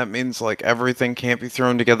professional. That means like everything can't be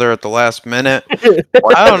thrown together at the last minute.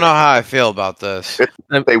 I don't know how I feel about this. It's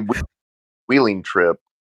a wheeling trip.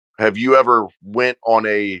 Have you ever went on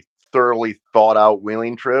a thoroughly thought out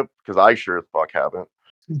wheeling trip? Because I sure as fuck haven't.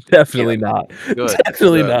 Definitely not. Good.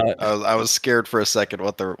 Definitely not. I was scared for a second.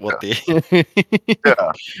 Yeah.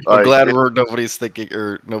 I'm glad nobody's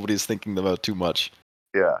thinking about too much.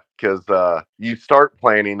 Yeah, because you start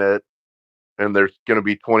planning it, and there's gonna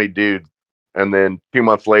be 20 dudes, and then 2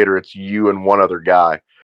 months later, it's you and one other guy.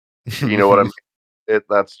 You know what I mean?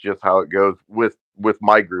 That's just how it goes with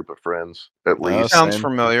my group of friends, at least. Sounds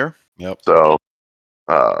familiar. Yep. So,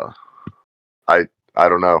 I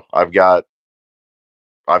don't know. I've got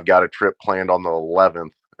a trip planned on the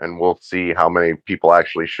 11th, and we'll see how many people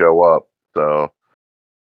actually show up. So,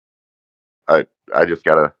 I just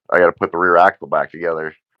gotta put the rear axle back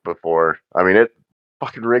together before. I mean,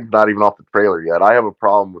 fucking rig's not even off the trailer yet. I have a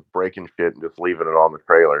problem with breaking shit and just leaving it on the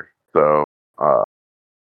trailer. So,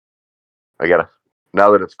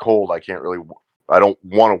 now that it's cold, I don't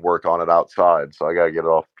want to work on it outside, so I gotta get it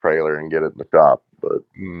off the trailer and get it in the shop.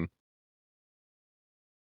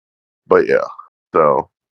 But yeah, so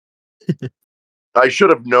I should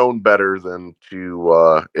have known better than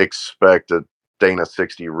to expect a Dana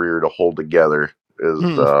 60 rear to hold together as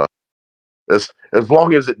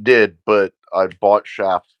long as it did. But I bought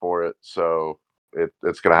shafts for it, so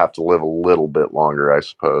it's going to have to live a little bit longer, I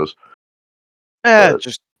suppose. But,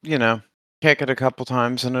 Just, kick it a couple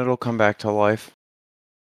times and it'll come back to life.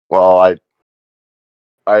 well,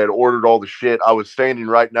 I had ordered all the shit. I was standing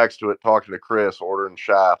right next to it talking to Chris, ordering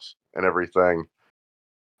shafts and everything.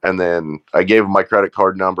 And then I gave him my credit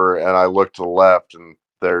card number, and I looked to the left, and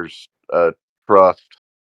there's a trust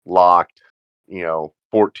locked,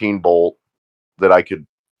 14 bolt that I could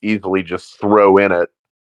easily just throw in it.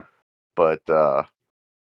 But I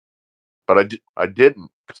didn't.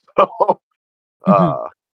 So,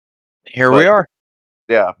 Here we but are.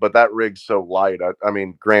 yeah, but that rig's so light. I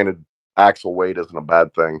mean, granted, axle weight isn't a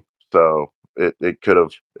bad thing, so it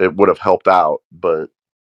would have helped out, but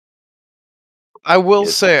I will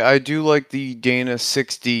say I do like the Dana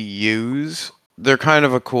 60Us. They're kind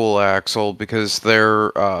of a cool axle because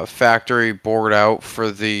they're factory bored out for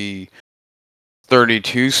the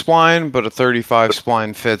 32 spline, but a 35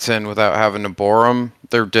 spline fits in without having to bore them.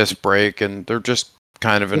 They're disc brake, and they're just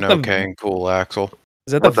kind of an okay and cool axle.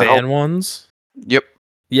 Is that What the the hell? van ones? Yep.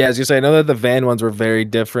 Yeah, I was gonna say I know that the van ones were very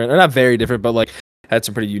different, or not very different, but like had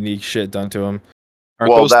some pretty unique shit done to them.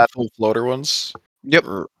 Aren't Well, those the full floater ones? Yep.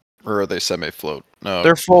 Or are they semi-float? No,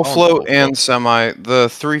 They're full that one's float full and semi. The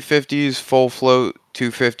 350s full float,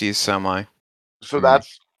 250s semi. so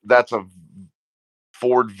that's a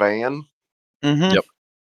Ford van. Mm-hmm. Yep.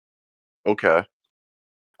 Okay.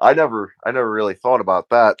 I never really thought about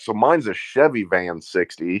that. So mine's a Chevy Van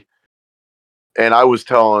 60, and I was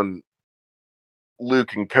telling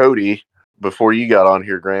Luke and Cody before you got on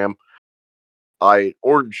here, Graham. I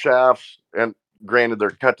ordered shafts, and granted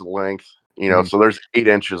they're cut to length, Mhm. so there's 8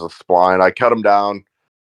 inches of spline. I cut them down,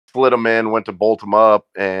 slid them in, went to bolt them up,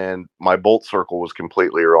 and my bolt circle was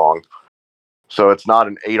completely wrong. So it's not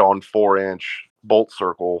an 8-on-4-inch bolt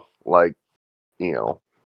circle like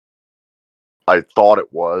I thought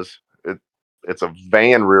it was. It's a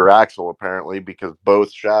van rear axle apparently because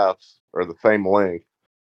both shafts are the same length.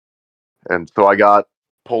 And so I got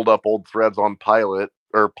pulled up old threads on Pirate,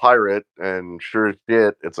 and sure as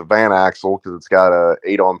shit, it's a van axle because it's got a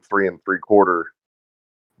 8-on-3 3/4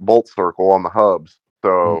 bolt circle on the hubs.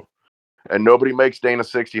 So, and nobody makes Dana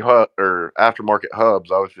 60 or aftermarket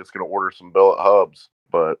hubs. I was just gonna order some billet hubs,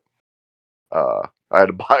 but I had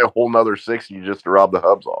to buy a whole nother 60 just to rob the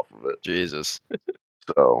hubs off of it. Jesus.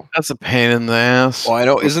 So That's a pain in the ass. Well, I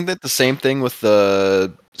know. Isn't it the same thing with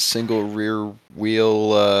the single rear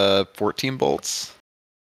wheel 14 bolts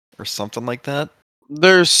or something like that?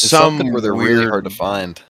 There's It's some something where they're weird. really hard to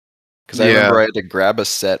find. Because I Yeah. remember I had to grab a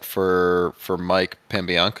set for Mike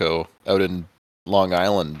Pambianco out in Long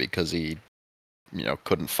Island because he,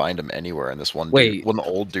 couldn't find them anywhere. And this one Wait,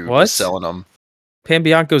 old dude what? was selling them.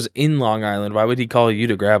 Pambianco's in Long Island. Why would he call you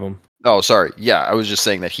to grab him? Oh, sorry. Yeah, I was just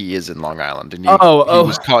saying that he is in Long Island, and he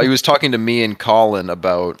was talking to me and Colin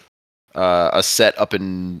about a set up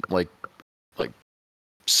in like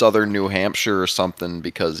southern New Hampshire or something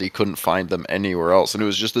because he couldn't find them anywhere else, and it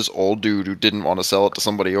was just this old dude who didn't want to sell it to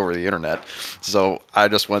somebody over the internet. So I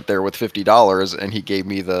just went there with $50, and he gave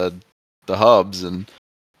me the hubs, and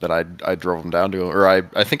then I drove them down to him, or I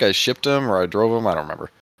think I shipped them or I drove them. I don't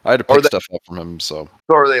remember. I had to pick stuff up from him, so.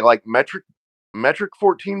 So are they like metric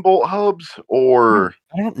 14 bolt hubs or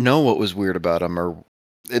I don't know what was weird about them, or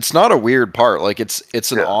it's not a weird part. Like it's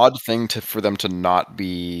an Yeah. odd thing for them to not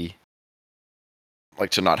be like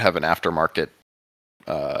to not have an aftermarket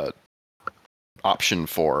option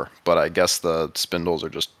for, but I guess the spindles are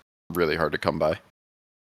just really hard to come by.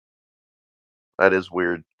 that is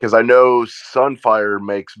weird because I know Sunfire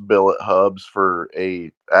makes billet hubs for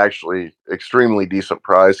a actually extremely decent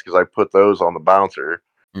price because I put those on the bouncer.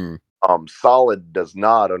 Mm. Solid does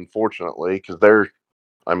not, unfortunately, because they're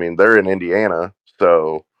in Indiana,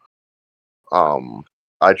 so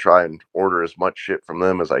I try and order as much shit from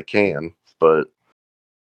them as I can, but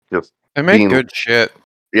just They make good shit.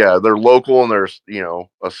 yeah, they're local and they're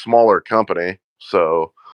a smaller company,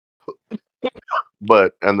 so.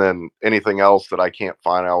 But and then anything else that I can't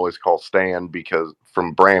find, I always call Stan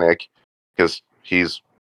from Brannick because he's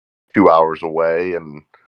 2 hours away, and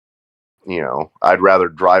I'd rather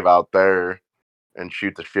drive out there and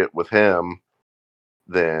shoot the shit with him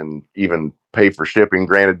than even pay for shipping.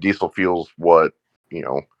 Granted, diesel fuel's what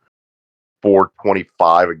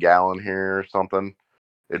 $4.25 a gallon here or something.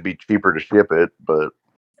 It'd be cheaper to ship it, but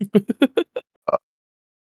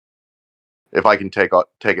if I can take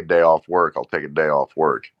a day off work, I'll take a day off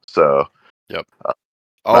work. So, yep. Not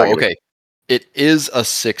gonna- Okay. It is a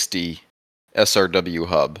 60 SRW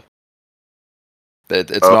hub.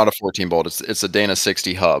 It's not a 14 bolt. It's a Dana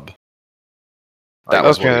 60 hub. That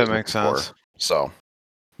was what I was that makes looking for. sense. So,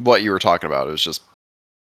 what you were talking about, it was just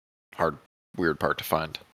hard weird part to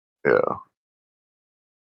find. Yeah.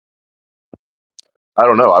 I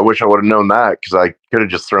don't know. I wish I would have known that because I could have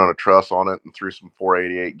just thrown a truss on it and threw some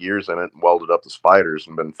 488 gears in it and welded up the spiders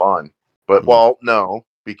and been fine. But well, no,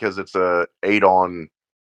 because it's a 8-on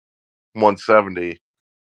 170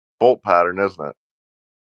 bolt pattern, isn't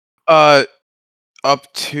it?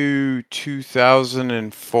 Up to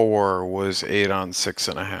 2004 was 8 on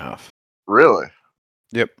 6.5. Really?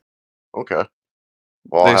 Yep. Okay.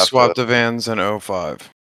 Well, They swapped the vans in 05.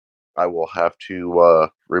 I will have to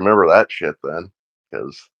remember that shit then,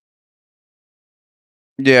 because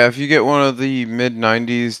Yeah, if you get one of the mid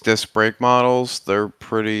 90s disc brake models, they're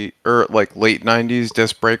pretty, or like late 90s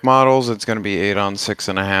disc brake models, it's going to be 8 on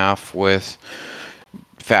 6.5 with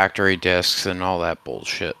factory discs and all that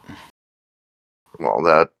bullshit. well,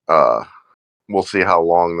 that we'll see how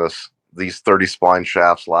long these 30 spline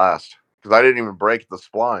shafts last. Because I didn't even break the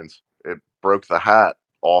splines; it broke the hat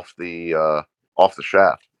off the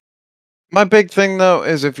shaft. My big thing though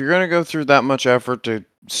is if you're going to go through that much effort to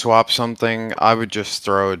swap something, I would just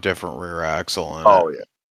throw a different rear axle in Oh it.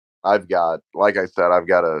 yeah, like I said, I've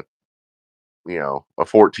got a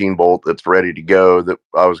 14 bolt that's ready to go that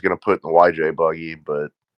I was going to put in the YJ buggy,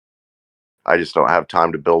 but I just don't have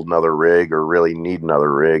time to build another rig or really need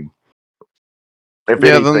another rig.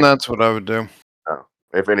 Then that's what I would do.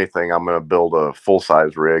 If anything, I'm going to build a full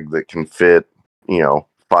size rig that can fit, 5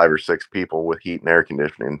 or 6 people with heat and air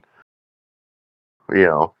conditioning.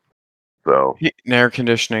 So Heat and air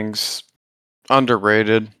conditioning's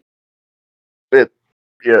underrated.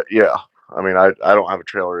 yeah. I mean, I don't have a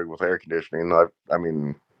trailer rig with air conditioning. No, I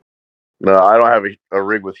don't have a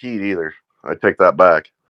rig with heat either. I take that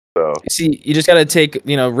back. So See, you just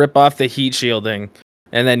gotta rip off the heat shielding,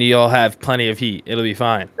 and then you'll have plenty of heat. It'll be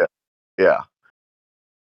fine. yeah.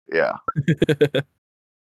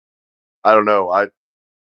 I don't know.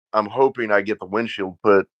 I'm hoping I get the windshield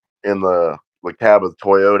put in the cab of the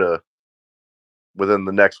Toyota within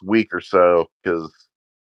the next week or so, because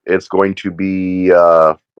it's going to be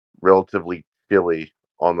relatively chilly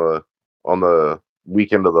on the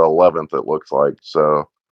weekend of the 11th. It looks like so.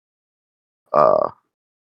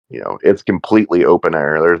 It's completely open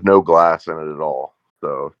air. There's no glass in it at all.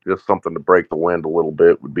 So just something to break the wind a little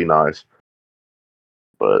bit would be nice.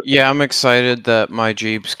 But yeah, I'm excited that my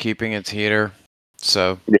Jeep's keeping its heater.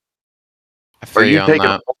 So yeah. I feel you on taking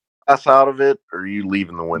that. glass out of it, or are you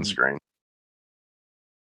leaving the windscreen?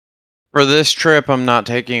 For this trip, I'm not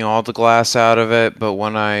taking all the glass out of it, but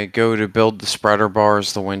when I go to build the spreader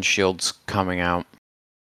bars, the windshield's coming out.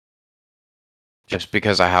 Just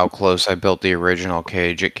because of how close I built the original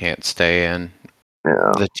cage, it can't stay in.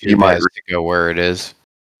 Yeah, The tube has to go where it is.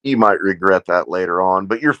 You might regret that later on,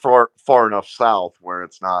 but you're far enough south where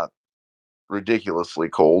it's not ridiculously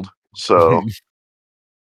cold. So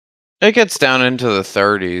It gets down into the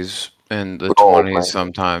 30s and the 20s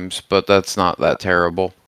sometimes, but that's not that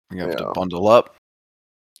terrible. You have to bundle up.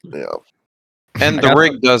 Yeah. And the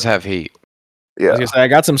rig does have heat. Yeah. I was gonna say, I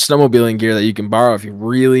got some snowmobiling gear that you can borrow if you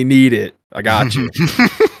really need it. I got you.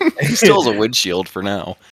 He still has a windshield for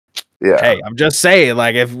now. Yeah. Hey, I'm just saying,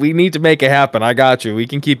 if we need to make it happen, I got you. We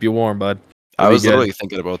can keep you warm, bud. I was literally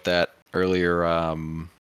thinking about that earlier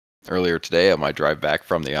today on my drive back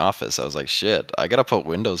from the office. I was like, shit, I gotta put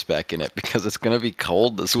windows back in it because it's gonna be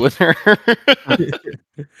cold this winter.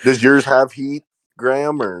 Does yours have heat,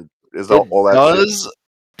 Graham, or is all that does, shit?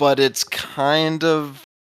 But it's kind of,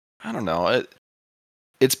 I don't know.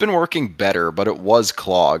 It's been working better, but it was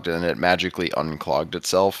clogged and it magically unclogged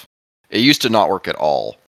itself. It used to not work at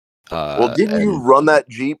all. Well, didn't you run that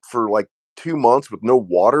Jeep for 2 months with no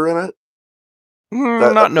water in it?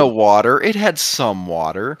 No water. It had some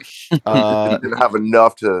water. It didn't have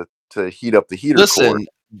enough to heat up the heater core.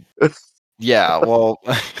 Yeah, well,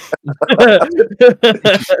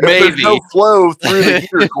 maybe. There's no flow through the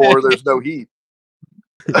heater core. There's no heat.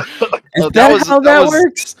 That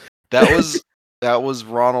works? That was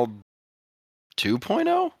Ronald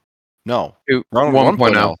 2.0? No, Ronald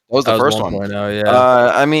 1.0. That was the first one.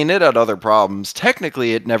 Yeah. I mean, it had other problems.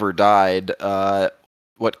 Technically, it never died.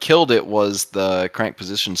 What killed it was the crank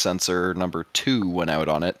position sensor number 2 went out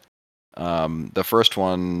on it. The first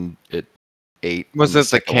one, it ate. Was it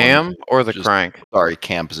the cam or the crank? Sorry,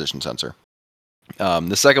 cam position sensor.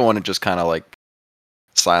 The second one, it just kind of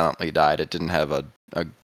silently died. It didn't have a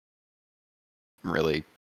really,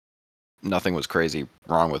 nothing was crazy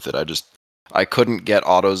wrong with it. I couldn't get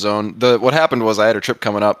AutoZone. What happened was I had a trip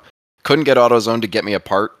coming up, couldn't get AutoZone to get me a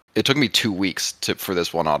part. It took me 2 weeks for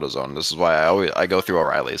this one AutoZone. This is why I go through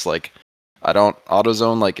O'Reilly's.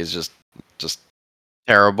 AutoZone is just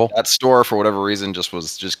terrible. That store for whatever reason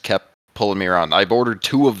just kept pulling me around. I've ordered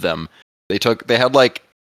 2 of them They had like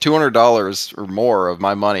 $200 or more of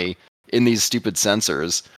my money in these stupid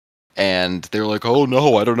sensors, and they were like, "Oh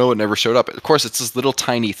no, I don't know, it never showed up." Of course, it's this little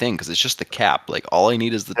tiny thing because it's just the cap. Like all I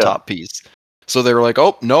need is the top piece. So they were like,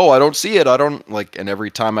 "Oh no, I don't see it. I don't like." And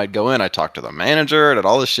every time I'd go in, I talked to the manager and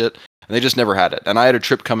all this shit, and they just never had it. And I had a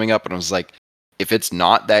trip coming up, and I was like, "If it's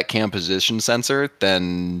not that cam position sensor,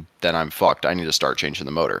 then I'm fucked. I need to start changing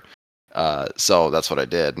the motor." So that's what I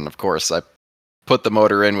did, and of course I put the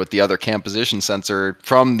motor in with the other cam position sensor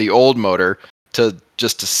from the old motor to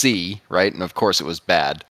see, right? And of course it was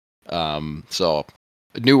bad. So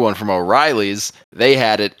a new one from O'Reilly's, they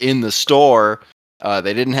had it in the store.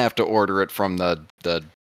 They didn't have to order it from the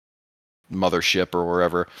mothership or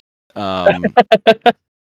wherever. And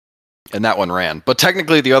that one ran. But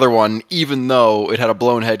technically the other one, even though it had a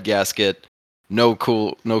blown head gasket, no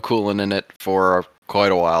coolant in it for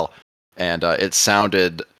quite a while, and it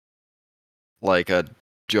sounded like a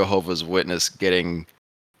Jehovah's Witness getting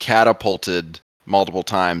catapulted multiple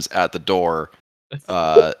times at the door.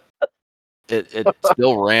 It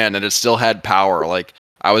still ran and it still had power. Like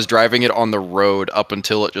I was driving it on the road up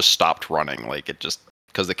until it just stopped running. Like it just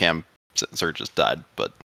because the cam sensor just died.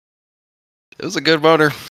 But it was a good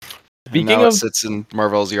motor. And now it sits in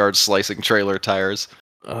Marvell's yard slicing trailer tires.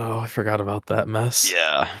 Oh, I forgot about that mess.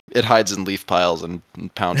 Yeah, it hides in leaf piles and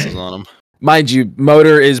pounces on them. Mind you,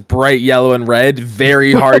 motor is bright yellow and red,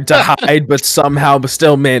 very hard to hide, but somehow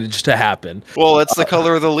still managed to happen. Well, it's the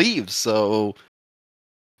color of the leaves, so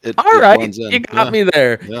all right, you got me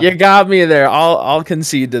there. Yeah. You got me there. I'll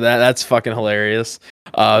concede to that. That's fucking hilarious.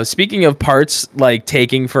 Speaking of parts like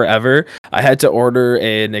taking forever, I had to order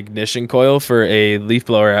an ignition coil for a leaf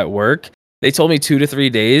blower at work. They told me 2 to 3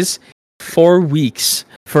 days, 4 weeks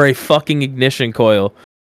for a fucking ignition coil.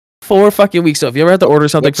 4 fucking weeks. So if you ever had to order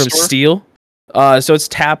something from Steel, so it's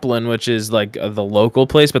Taplin, which is like the local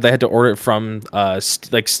place, but they had to order it from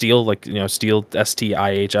like Steel, like Steel,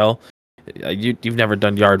 STIHL. You've never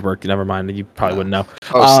done yard work. Never mind. You probably wouldn't know.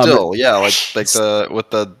 Oh, Still, yeah, like the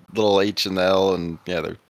with the little H and the L, and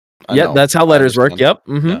yeah, that's how letters work. Yep.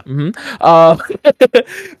 But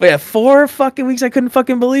yeah, 4 fucking weeks. I couldn't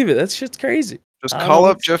fucking believe it. That shit's crazy. Just call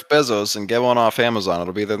up Jeff Bezos and get one off Amazon.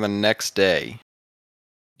 It'll be there the next day.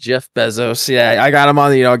 Jeff Bezos, yeah, I got him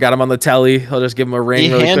on. I got him on the telly. He'll just give him a ring. He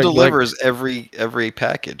hand delivers every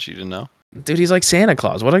package. You didn't know, dude? He's like Santa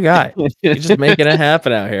Claus. What a guy! He's just making it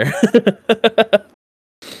happen out here.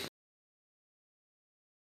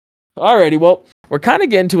 Alrighty, well, we're kind of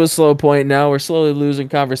getting to a slow point now. We're slowly losing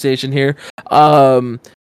conversation here. So,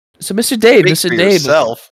 Mr. Dave,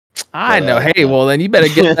 yourself. I know. Hey, well, then you better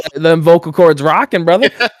get them vocal cords rocking, brother.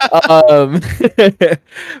 But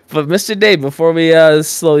Mr. Dave, before we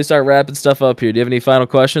slowly start wrapping stuff up here, do you have any final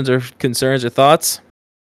questions or concerns or thoughts?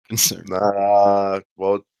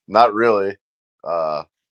 Well, not really.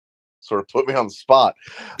 Sort of put me on the spot.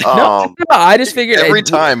 No, I just figured every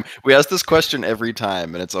time we ask this question every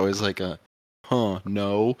time, and it's always like no,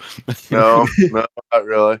 no, not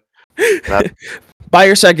really. By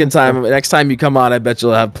your second time, next time you come on, I bet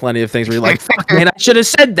you'll have plenty of things where you're like, fuck, man, I should have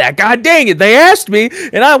said that. God dang it. They asked me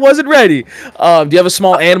and I wasn't ready. Do you have a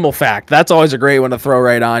small animal fact? That's always a great one to throw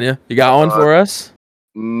right on you. You got one for us?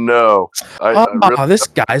 No. This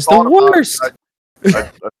guy's the worst. I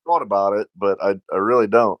thought about it, but I really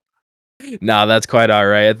don't. No, that's quite all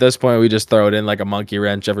right. At this point, we just throw it in like a monkey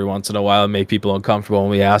wrench every once in a while and make people uncomfortable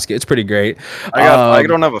when we ask it. It's pretty great. I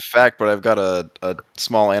don't have a fact, but I've got a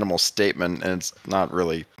small animal statement, and it's not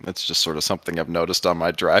really. It's just sort of something I've noticed on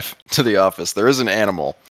my drive to the office. There is an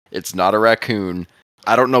animal. It's not a raccoon.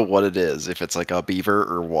 I don't know what it is, if it's like a beaver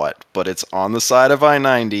or what, but it's on the side of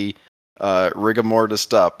I-90, rigor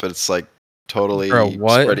mortis up. It's like totally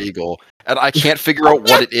spread eagle, and I can't figure out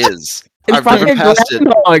what it is. It's I've driven past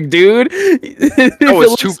groundhog, dude. No,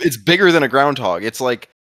 it's bigger than a groundhog. It's like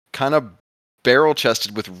kind of barrel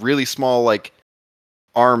chested with really small like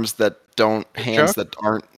arms that don't hands that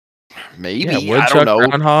aren't maybe I don't know.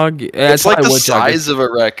 Groundhog. Yeah, it's like the size of a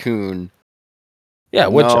raccoon. Yeah,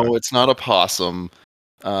 woodchuck. No, it's not a possum.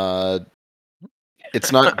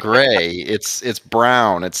 It's not gray. It's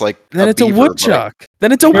brown. It's like then it's beaver, a woodchuck.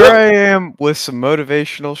 Then it's a woodchuck. Here I am with some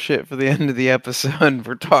motivational shit for the end of the episode.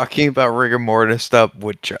 We're talking about rigor mortis up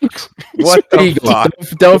woodchucks. What the fuck?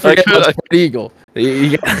 Don't forget the eagle.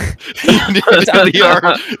 The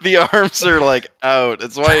arms are like out.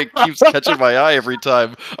 It's why it keeps catching my eye every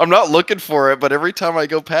time. I'm not looking for it, but every time I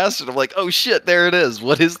go past it, I'm like, oh shit, there it is.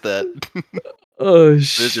 What is that? Oh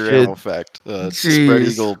shit! There's your animal fact. Spread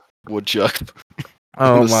eagle woodchuck.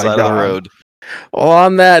 Oh on the my side god! Of the road. Well,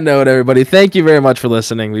 on that note, everybody, thank you very much for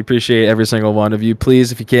listening. We appreciate every single one of you.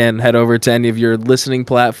 Please, if you can, head over to any of your listening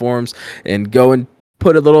platforms and go and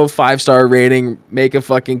put a little 5-star rating, make a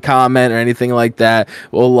fucking comment or anything like that.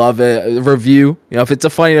 We'll love it. A review, if it's a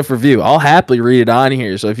funny enough review, I'll happily read it on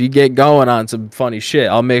here. So if you get going on some funny shit,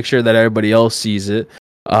 I'll make sure that everybody else sees it.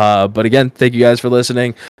 But again, thank you guys for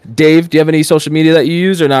listening. Dave, do you have any social media that you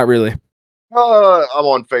use or not really? I'm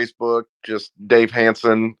on Facebook, just Dave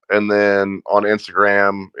Hanson, and then on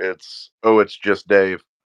Instagram, it's just Dave.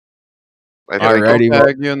 I think Alrighty, I'll well,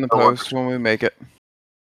 tag you in the post when we make it.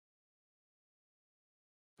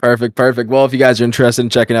 perfect. Well, if you guys are interested in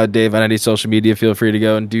checking out Dave on any social media, feel free to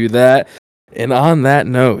go and do that. And on that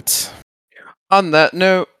note, one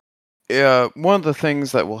of the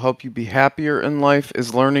things that will help you be happier in life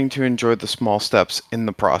is learning to enjoy the small steps in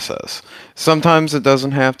the process. Sometimes it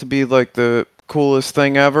doesn't have to be like the coolest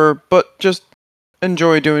thing ever, but just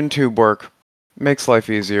enjoy doing tube work. Makes life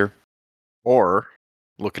easier. Or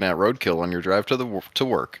looking at roadkill on your drive to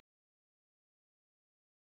work.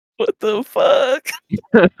 what the fuck?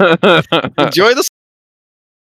 Enjoy the